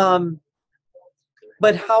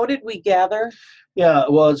 But how did we gather? Yeah,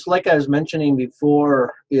 well, it's like I was mentioning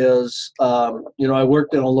before is, I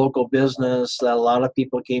worked in a local business that a lot of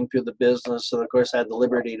people came through the business. And of course I had the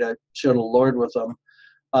liberty to share the Lord with them.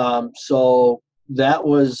 So that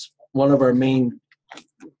was one of our main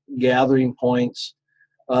gathering points.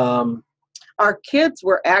 Our kids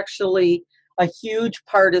were actually a huge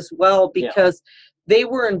part as well because they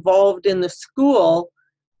were involved in the school.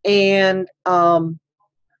 And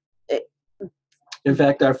in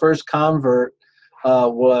fact, our first convert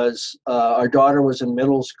was our daughter was in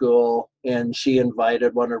middle school, and she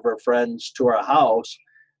invited one of her friends to our house,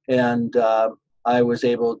 and I was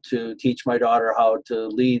able to teach my daughter how to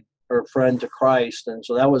lead her friend to Christ, and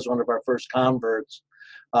so that was one of our first converts.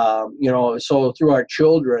 So through our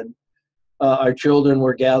children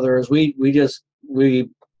were gatherers. We just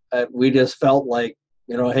felt like,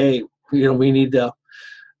 hey, we need to,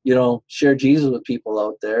 share Jesus with people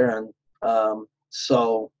out there, and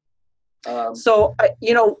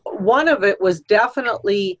one of it was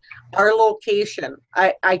definitely our location.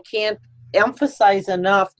 I can't emphasize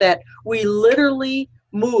enough that we literally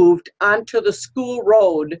moved onto the school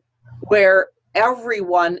road where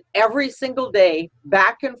everyone, every single day,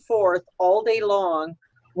 back and forth all day long,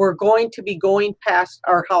 were going to be going past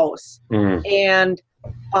our house. And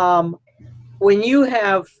when you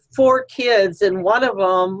have 4 kids and one of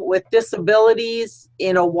them with disabilities,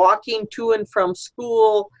 walking to and from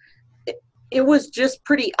school, it was just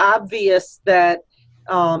pretty obvious that,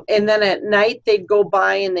 and then at night they'd go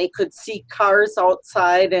by and they could see cars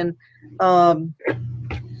outside, and I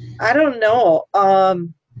don't know,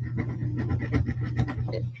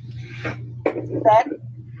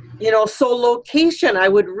 so location, I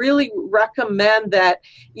would really recommend that,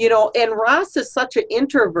 and Ross is such an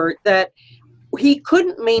introvert that he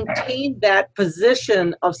couldn't maintain that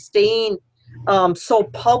position of staying so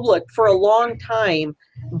public for a long time,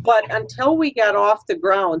 but until we got off the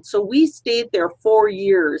ground. So we stayed there 4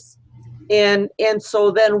 years, and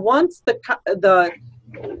so then once the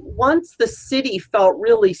city felt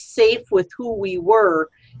really safe with who we were,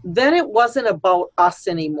 then it wasn't about us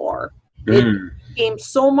anymore. It became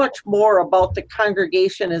so much more about the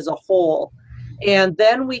congregation as a whole, and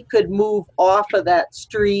then we could move off of that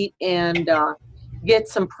street and get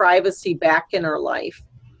some privacy back in our life.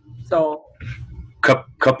 So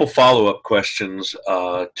couple follow-up questions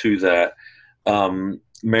to that.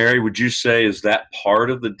 Mary, would you say, is that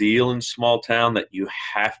part of the deal in small town that you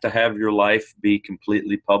have to have your life be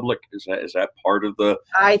completely public? Is that part of the?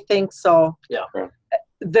 I think so. Yeah.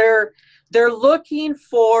 They're looking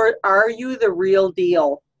for, are you the real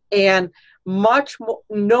deal? And much more,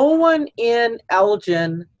 no one in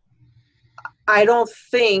Elgin, I don't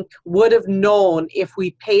think, would have known if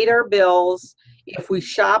we paid our bills, if we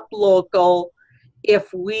shopped local,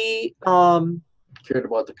 if we cared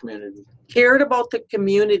about the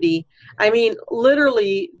community. I mean,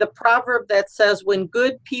 literally, the proverb that says, when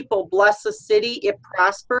good people bless a city, it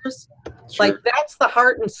prospers. Sure. Like, that's the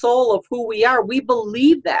heart and soul of who we are. We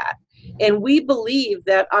believe that. And we believe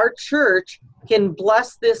that our church can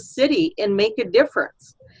bless this city and make a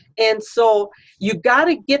difference. And so you got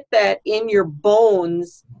to get that in your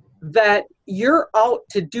bones that you're out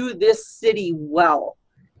to do this city well.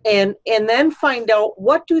 And then find out,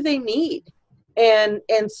 what do they need? And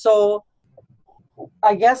so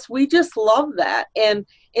I guess we just love that. And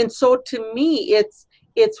so to me,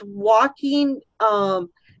 it's walking,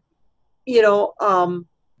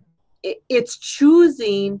 it's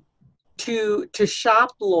choosing to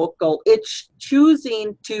shop local. It's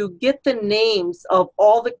choosing to get the names of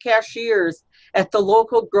all the cashiers at the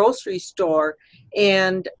local grocery store,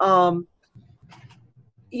 and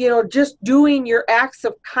just doing your acts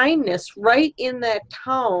of kindness right in that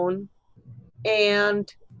town,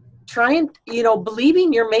 and trying,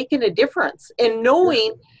 believing you're making a difference, and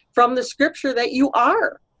knowing from the scripture that you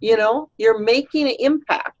are, you're making an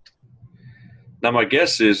impact. Now, my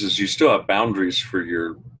guess is you still have boundaries for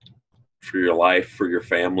your life, for your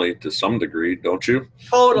family to some degree, don't you?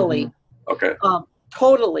 Totally. Mm-hmm. Okay.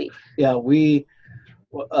 Totally. Yeah,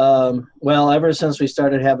 well, ever since we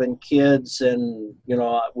started having kids, and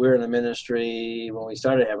we're in the ministry when we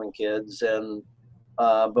started having kids, and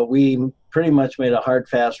but we pretty much made a hard,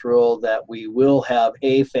 fast rule that we will have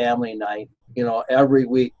a family night. Every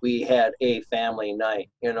week we had a family night,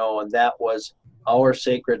 and that was our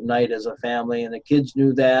sacred night as a family, and the kids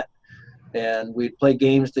knew that, and we'd play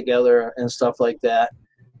games together and stuff like that.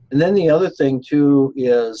 And then the other thing too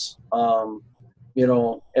is,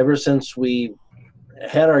 ever since we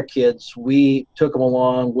had our kids, we took them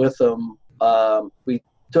along with them. We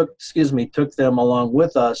took them along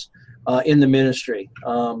with us in the ministry.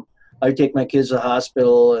 I take my kids to the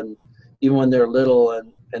hospital, and even when they're little,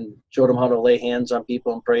 and showed them how to lay hands on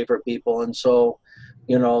people and pray for people. And so,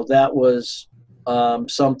 that was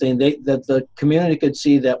something that the community could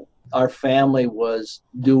see that our family was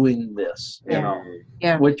doing this.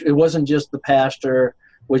 Which it wasn't just the pastor,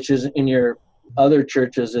 which is in your other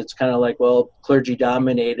churches. It's kind of like, well, clergy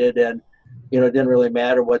dominated, and it didn't really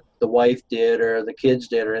matter what the wife did or the kids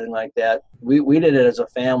did or anything like that. We did it as a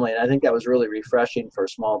family, and I think that was really refreshing for a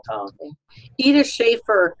small town. Edith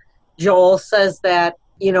Schaefer, Joel, says that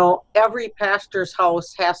every pastor's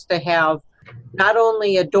house has to have not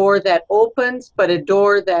only a door that opens, but a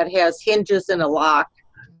door that has hinges and a lock.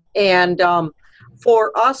 And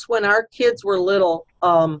for us, when our kids were little,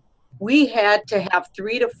 we had to have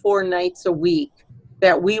 3 to 4 nights a week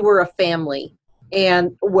that we were a family,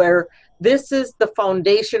 and where this is the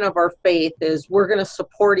foundation of our faith, is we're going to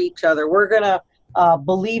support each other. We're going to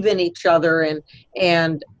believe in each other,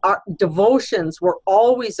 and our devotions were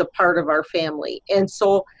always a part of our family. And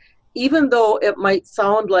so even though it might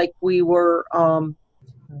sound like we were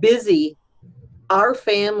busy, our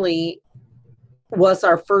family was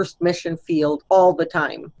our first mission field all the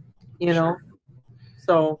time,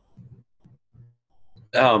 so.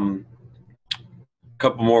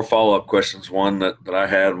 Couple more follow-up questions. One that I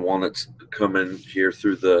had, and one that's come in here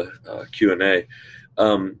through the Q&A.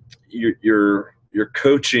 You're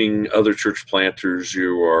coaching other church planters.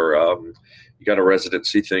 You got a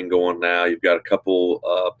residency thing going now. You've got a couple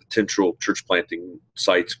potential church planting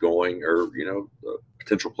sites going, or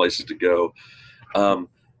potential places to go.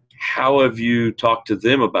 How have you talked to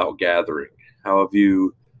them about gathering? How have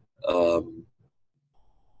you?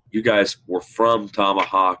 You guys were from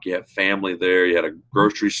Tomahawk. You have family there. You had a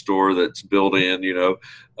grocery store that's built in.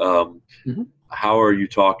 How are you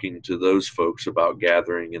talking to those folks about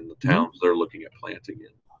gathering in the towns they're looking at planting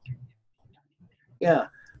in? Yeah.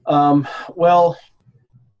 Well,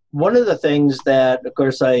 one of the things that, of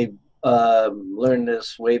course, I learned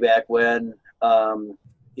this way back when,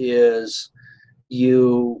 is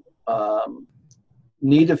you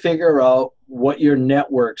need to figure out what your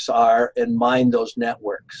networks are and mine those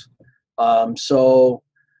networks. So,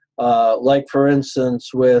 like for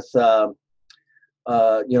instance, with Pat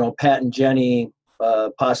and Jenny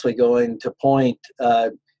possibly going to Point,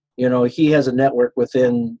 he has a network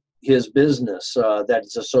within his business that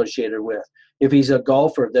it's associated with. If he's a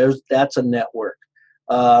golfer, that's a network.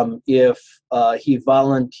 If he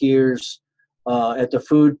volunteers at the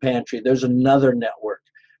food pantry, there's another network.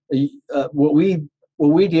 What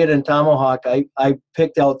we did in Tomahawk, I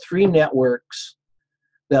picked out 3 networks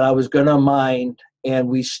that I was going to mine, and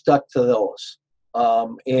we stuck to those.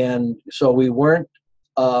 And so we weren't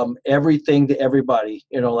everything to everybody,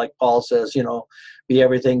 like Paul says, be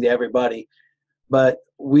everything to everybody. But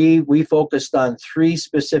we focused on 3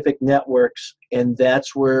 specific networks, and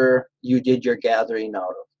that's where you did your gathering out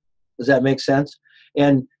of. Does that make sense?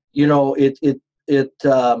 And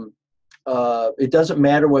it doesn't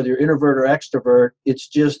matter whether you're introvert or extrovert. It's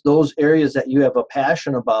just those areas that you have a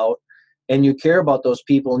passion about, and you care about those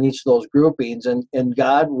people in each of those groupings, and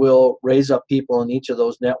God will raise up people in each of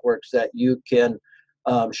those networks that you can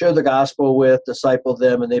share the gospel with, disciple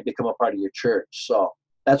them, and they become a part of your church. So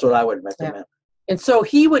that's what I would recommend. Yeah. And so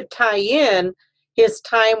he would tie in his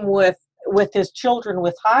time with his children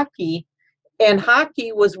with hockey, and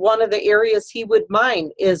hockey was one of the areas he would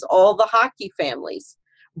mine, is all the hockey families.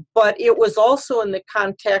 But it was also in the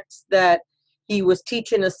context that he was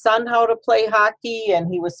teaching his son how to play hockey, and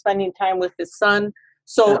he was spending time with his son.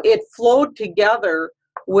 So it flowed together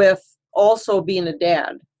with also being a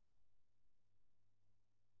dad.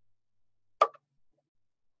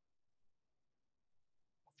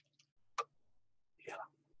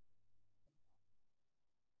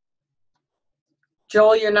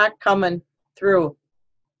 Joel, you're not coming through.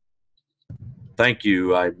 Thank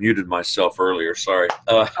you. I muted myself earlier. Sorry.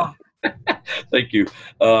 Thank you.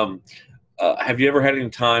 Have you ever had any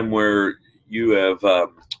time where you have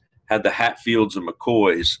had the Hatfields and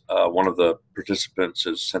McCoys? One of the participants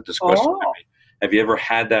has sent this question to me. Have you ever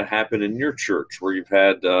had that happen in your church where you've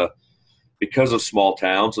had, because of small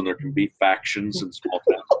towns, and there can be factions in small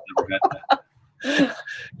towns? Never had that?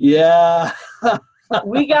 Yeah.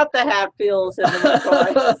 We got the Hatfields and the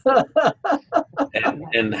McCoys.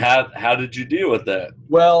 And how did you deal with that?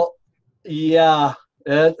 Well, yeah,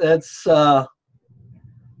 that's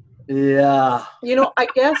yeah. You know, I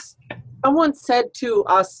guess someone said to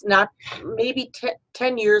us, not maybe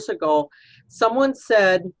 10 years ago, someone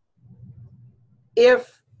said, if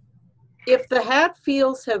the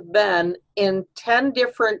Hatfields have been in 10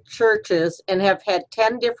 different churches and have had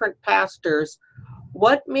 10 different pastors,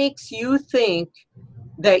 what makes you think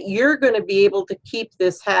that you're going to be able to keep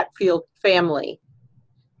this Hatfield family?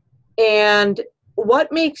 And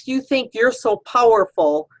what makes you think you're so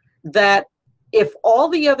powerful that if all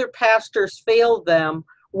the other pastors failed them,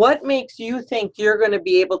 what makes you think you're going to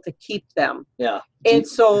be able to keep them? Yeah. And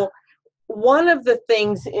so one of the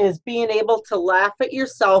things is being able to laugh at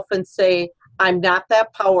yourself and say, I'm not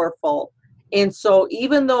that powerful. And so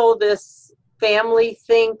even though this family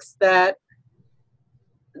thinks that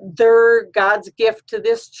they're God's gift to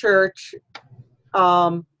this church,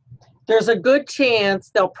 there's a good chance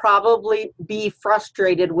they'll probably be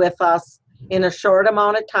frustrated with us in a short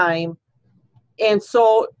amount of time. And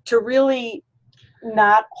so to really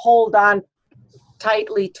not hold on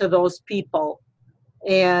tightly to those people.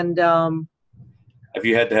 And have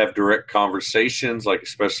you had to have direct conversations, like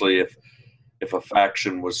especially if a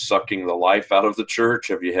faction was sucking the life out of the church?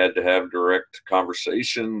 Have you had to have direct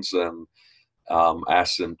conversations and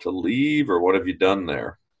ask them to leave, or what have you done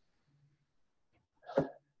there?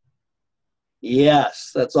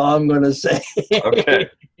 Yes, that's all I'm going to say. Okay.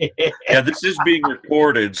 Yeah, this is being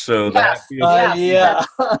recorded, so yes, yeah.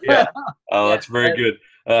 Yeah. Oh, that's very good.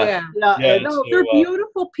 No, they're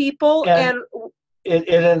beautiful people, and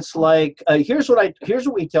it's like here's what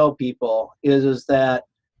we tell people is that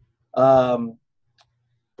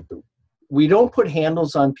we don't put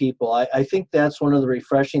handles on people. I think that's one of the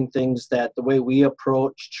refreshing things, that the way we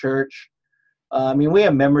approach church. I mean, we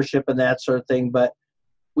have membership and that sort of thing, but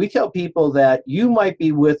we tell people that you might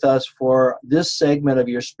be with us for this segment of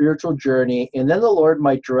your spiritual journey, and then the Lord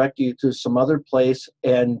might direct you to some other place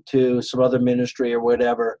and to some other ministry or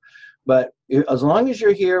whatever. But as long as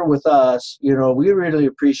you're here with us, we really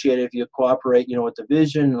appreciate it if you cooperate, with the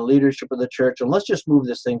vision and the leadership of the church, and let's just move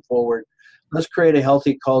this thing forward. Let's create a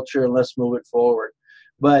healthy culture and let's move it forward.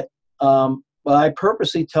 But I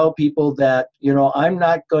purposely tell people that, I'm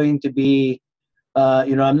not going to be,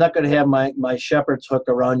 I'm not going to have my shepherd's hook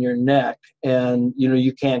around your neck and,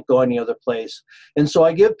 you can't go any other place. And so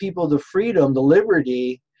I give people the freedom, the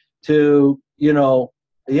liberty to,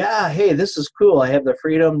 hey, this is cool. I have the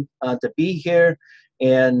freedom to be here.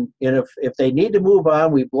 And if they need to move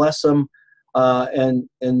on, we bless them and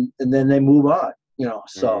then they move on,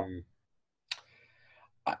 so.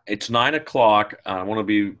 It's 9 o'clock. I want to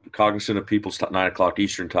be cognizant of people's 9 o'clock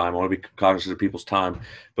Eastern time. I want to be cognizant of people's time.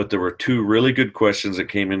 But there were 2 really good questions that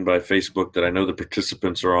came in by Facebook that I know the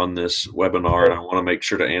participants are on this webinar, and I want to make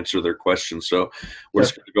sure to answer their questions. So we're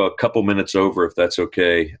just going to go a couple minutes over, if that's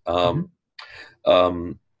okay.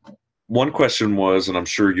 One question was, and I'm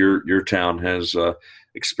sure your town has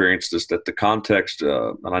experienced this, that the context,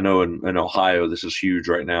 and I know in Ohio this is huge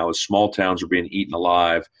right now, is small towns are being eaten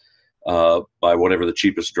alive by whatever the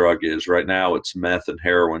cheapest drug is. Right now it's meth and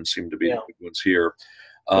heroin seem to be the big ones here.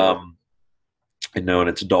 And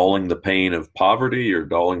it's dulling the pain of poverty, or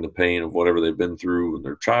dulling the pain of whatever they've been through in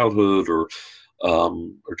their childhood, or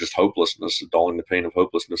just hopelessness, dulling the pain of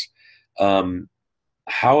hopelessness.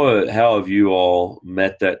 How have you all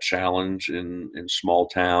met that challenge in small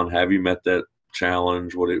town? Have you met that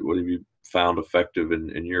challenge? What have you found effective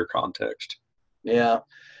in your context? Yeah.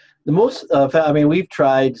 The most, we've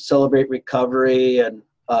tried Celebrate Recovery and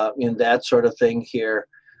that sort of thing here.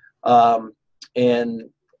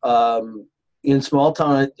 In small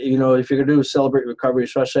town, if you're going to do Celebrate Recovery,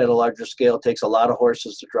 especially at a larger scale, it takes a lot of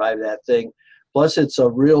horses to drive that thing. Plus, it's a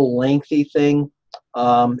real lengthy thing.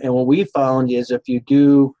 And what we found is if you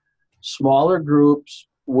do smaller groups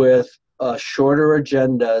with shorter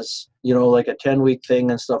agendas, like a 10-week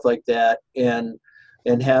thing and stuff like that, and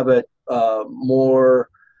have it more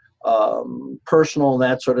personal and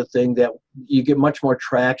that sort of thing, that you get much more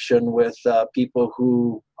traction with people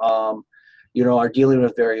who are dealing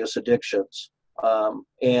with various addictions.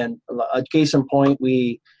 And a case in point,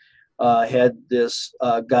 we had this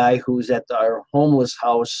guy who's at our homeless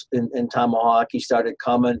house in Tomahawk. He started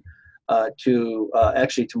coming to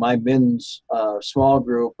my men's small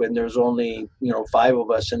group, and there's only 5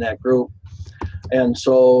 of us in that group. And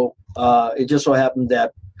so it just so happened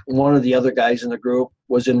that one of the other guys in the group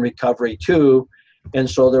was in recovery too, and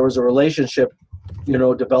so there was a relationship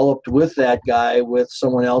developed with that guy with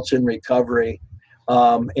someone else in recovery.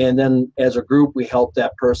 And then as a group, we helped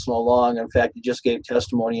that person along. In fact, he just gave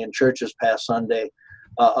testimony in church this past Sunday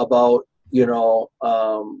about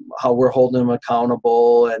how we're holding him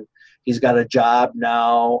accountable, and he's got a job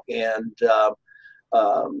now, and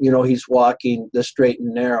he's walking the straight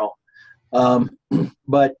and narrow.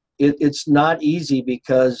 But it's not easy,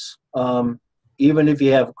 because even if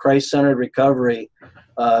you have Christ-centered recovery,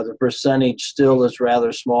 the percentage still is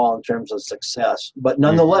rather small in terms of success. But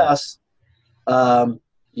nonetheless,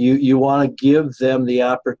 you want to give them the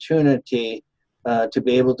opportunity to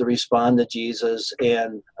be able to respond to Jesus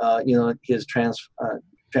and his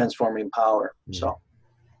transforming power. So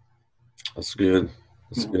that's good.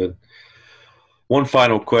 That's good. One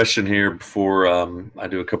final question here before I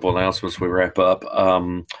do a couple announcements. We wrap up.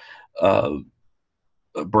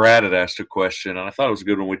 Brad had asked a question, and I thought it was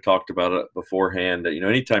good when we talked about it beforehand. That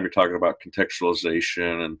anytime you're talking about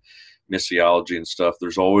contextualization and missiology and stuff,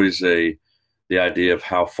 there's always the idea of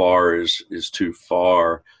how far is too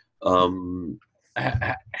far.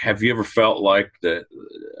 Have you ever felt like that?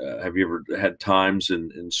 Have you ever had times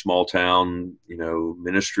in small town,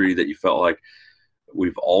 ministry that you felt like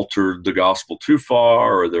we've altered the gospel too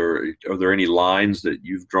far? Are there any lines that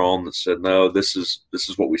you've drawn that said, no, this is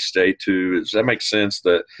what we stay to? Does that make sense?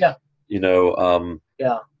 That we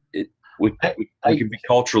can be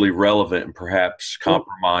culturally relevant and perhaps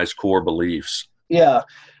compromise core beliefs. Yeah.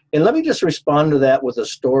 And let me just respond to that with a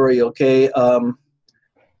story, okay?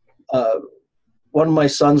 One of my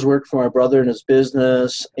sons worked for my brother in his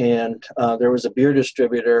business, and there was a beer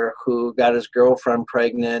distributor who got his girlfriend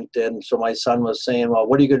pregnant. And so my son was saying, well,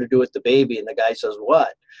 what are you going to do with the baby? And the guy says,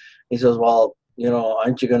 what? He says, well,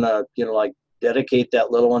 aren't you going to, dedicate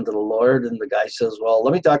that little one to the Lord? And the guy says, well,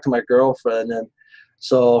 let me talk to my girlfriend. And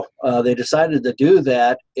so they decided to do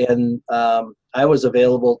that, and I was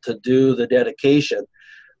available to do the dedication.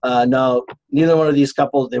 Now, neither one of these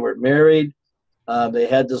couples, they were married. They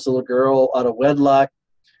had this little girl out of wedlock.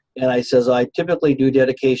 And I says, I typically do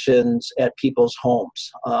dedications at people's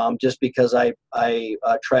homes, just because I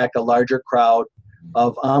attract a larger crowd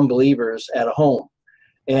of unbelievers at a home.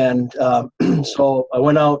 And so I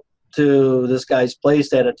went out to this guy's place.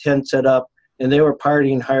 They had a tent set up, and they were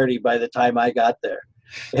partying hardy by the time I got there.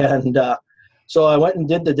 And so I went and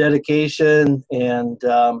did the dedication, and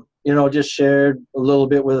just shared a little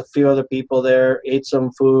bit with a few other people there, ate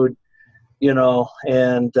some food,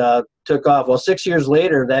 and took off. Well, 6 years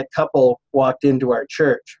later, that couple walked into our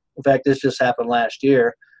church. In fact, this just happened last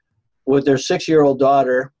year with their 6-year-old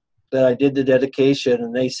daughter that I did the dedication,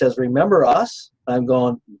 and they says, remember us? I'm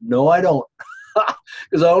going, no, I don't,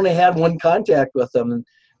 because I only had one contact with them. And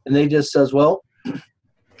they just says, well,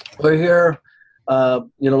 we're here,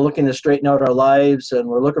 looking to straighten out our lives, and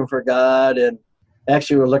we're looking for God, and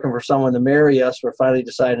actually we're looking for someone to marry us. We're finally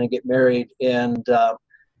deciding to get married, and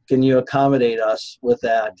can you accommodate us with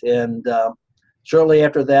that? And shortly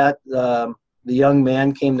after that, the young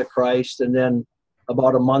man came to Christ, and then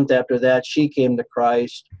about a month after that, she came to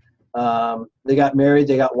Christ. They got married,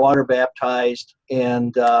 they got water baptized,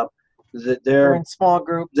 and they're in small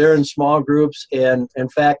groups. They're in small groups, and in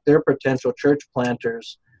fact, they're potential church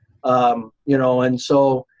planters. And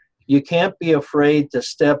so you can't be afraid to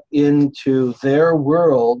step into their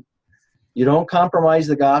world. You don't compromise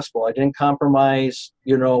the gospel. I didn't compromise,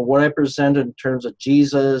 what I presented in terms of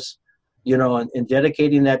Jesus, and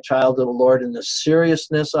dedicating that child to the Lord, and the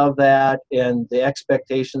seriousness of that and the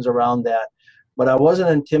expectations around that. But I wasn't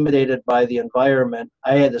intimidated by the environment.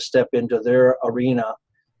 I had to step into their arena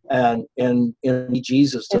and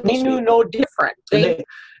Jesus. And they knew no different. They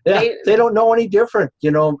don't know any different.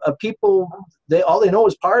 People, all they know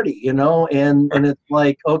is party, and it's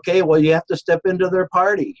like, okay, well, you have to step into their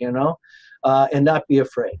party, and not be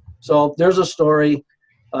afraid. So there's a story.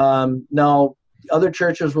 Now, other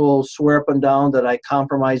churches will swear up and down that I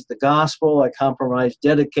compromised the gospel, I compromised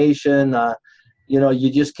dedication.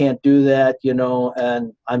 You just can't do that,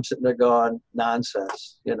 and I'm sitting there going,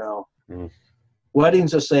 nonsense,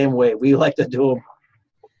 Weddings the same way. We like to do them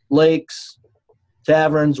lakes,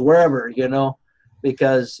 taverns, wherever,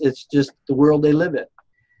 because it's just the world they live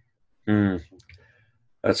in.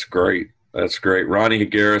 That's great. That's great. Ronnie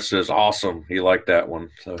Higuera says, awesome. He liked that one.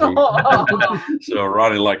 So, so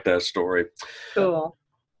Ronnie liked that story. Cool.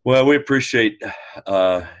 Well, we appreciate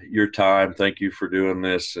your time. Thank you for doing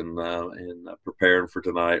this and preparing for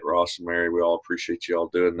tonight, Ross and Mary. We all appreciate you all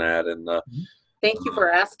doing that. And thank you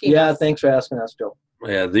for asking. Yeah, us. Thanks for asking us, Joe.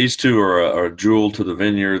 Yeah, these two are a jewel to the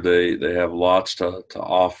vineyard. They have lots to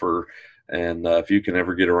offer. And if you can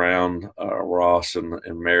ever get around Ross and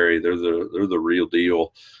Mary, they're the real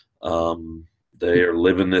deal. They are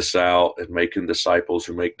living this out and making disciples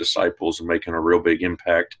who make disciples and making a real big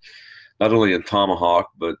impact, not only in Tomahawk,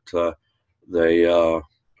 but they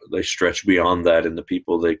stretch beyond that in the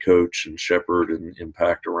people they coach and shepherd and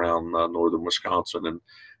impact around northern Wisconsin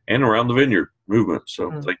and around the vineyard movement. So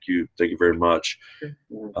thank you very much.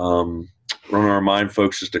 Want to remind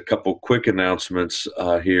folks just a couple quick announcements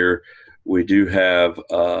here. We do have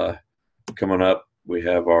coming up, we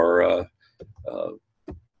have our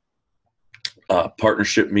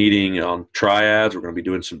partnership meeting on triads. We're going to be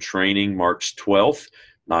doing some training March 12th,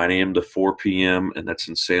 9 a.m. to 4 p.m., and that's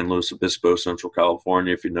in San Luis Obispo, Central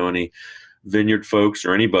California. If you know any vineyard folks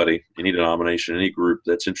or anybody, any denomination, any group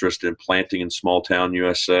that's interested in planting in small town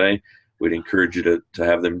USA, we'd encourage you to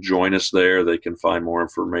have them join us there. They can find more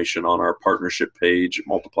information on our partnership page at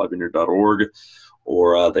multiplyvineyard.org,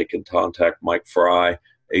 or they can contact Mike Fry,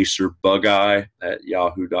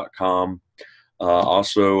 acerbugeye@yahoo.com.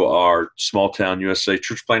 Also, our Small Town USA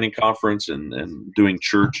Church Planting Conference and Doing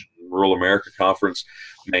Church in Rural America Conference,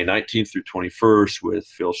 May 19th through 21st with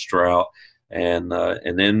Phil Strout, and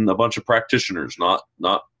then a bunch of practitioners, not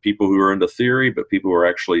people who are into theory, but people who are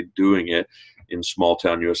actually doing it in Small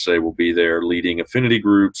Town USA will be there leading affinity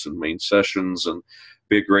groups and main sessions, and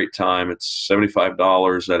be a great time. It's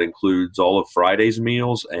 $75. That includes all of Friday's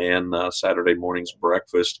meals and Saturday morning's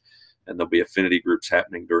breakfast. And there'll be affinity groups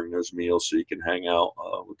happening during those meals, so you can hang out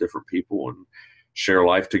with different people and share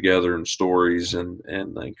life together and stories and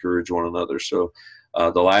encourage one another. So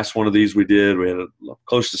the last one of these we had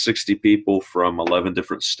close to 60 people from 11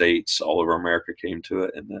 different states all over America came to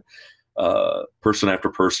it. And person after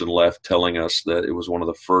person left telling us that it was one of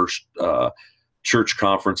the first church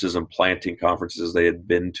conferences and planting conferences they had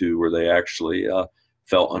been to where they actually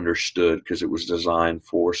felt understood, because it was designed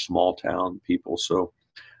for small town people. So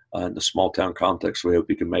in the small town context, we hope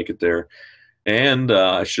you can make it there. And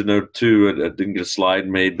I should note too, I didn't get a slide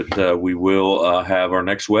made, but we will have our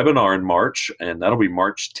next webinar in March, and that'll be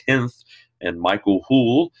March 10th. And Michael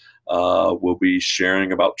Houle will be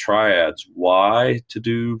sharing about triads, why to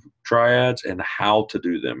do triads and how to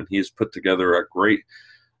do them. And he has put together a great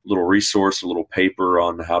little resource, a little paper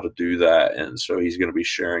on how to do that. And so he's going to be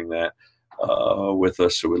sharing that with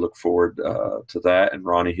us. So we look forward to that. And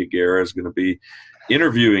Ronnie Higuera is going to be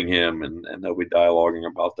interviewing him, and they'll be dialoguing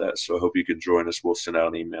about that. So I hope you can join us. We'll send out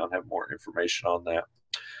an email and have more information on that.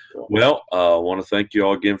 Well, I want to thank you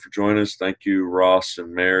all again for joining us. Thank you, Ross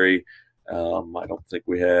and Mary. I don't think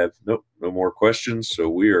we have no more questions, so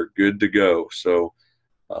we are good to go. So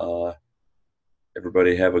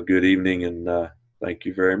everybody have a good evening, and thank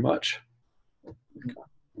you very much.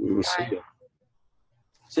 We will see you.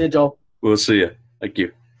 See you, Joel. We'll see you. Thank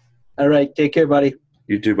you. All right. Take care, buddy.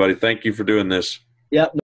 You too, buddy. Thank you for doing this. Yep.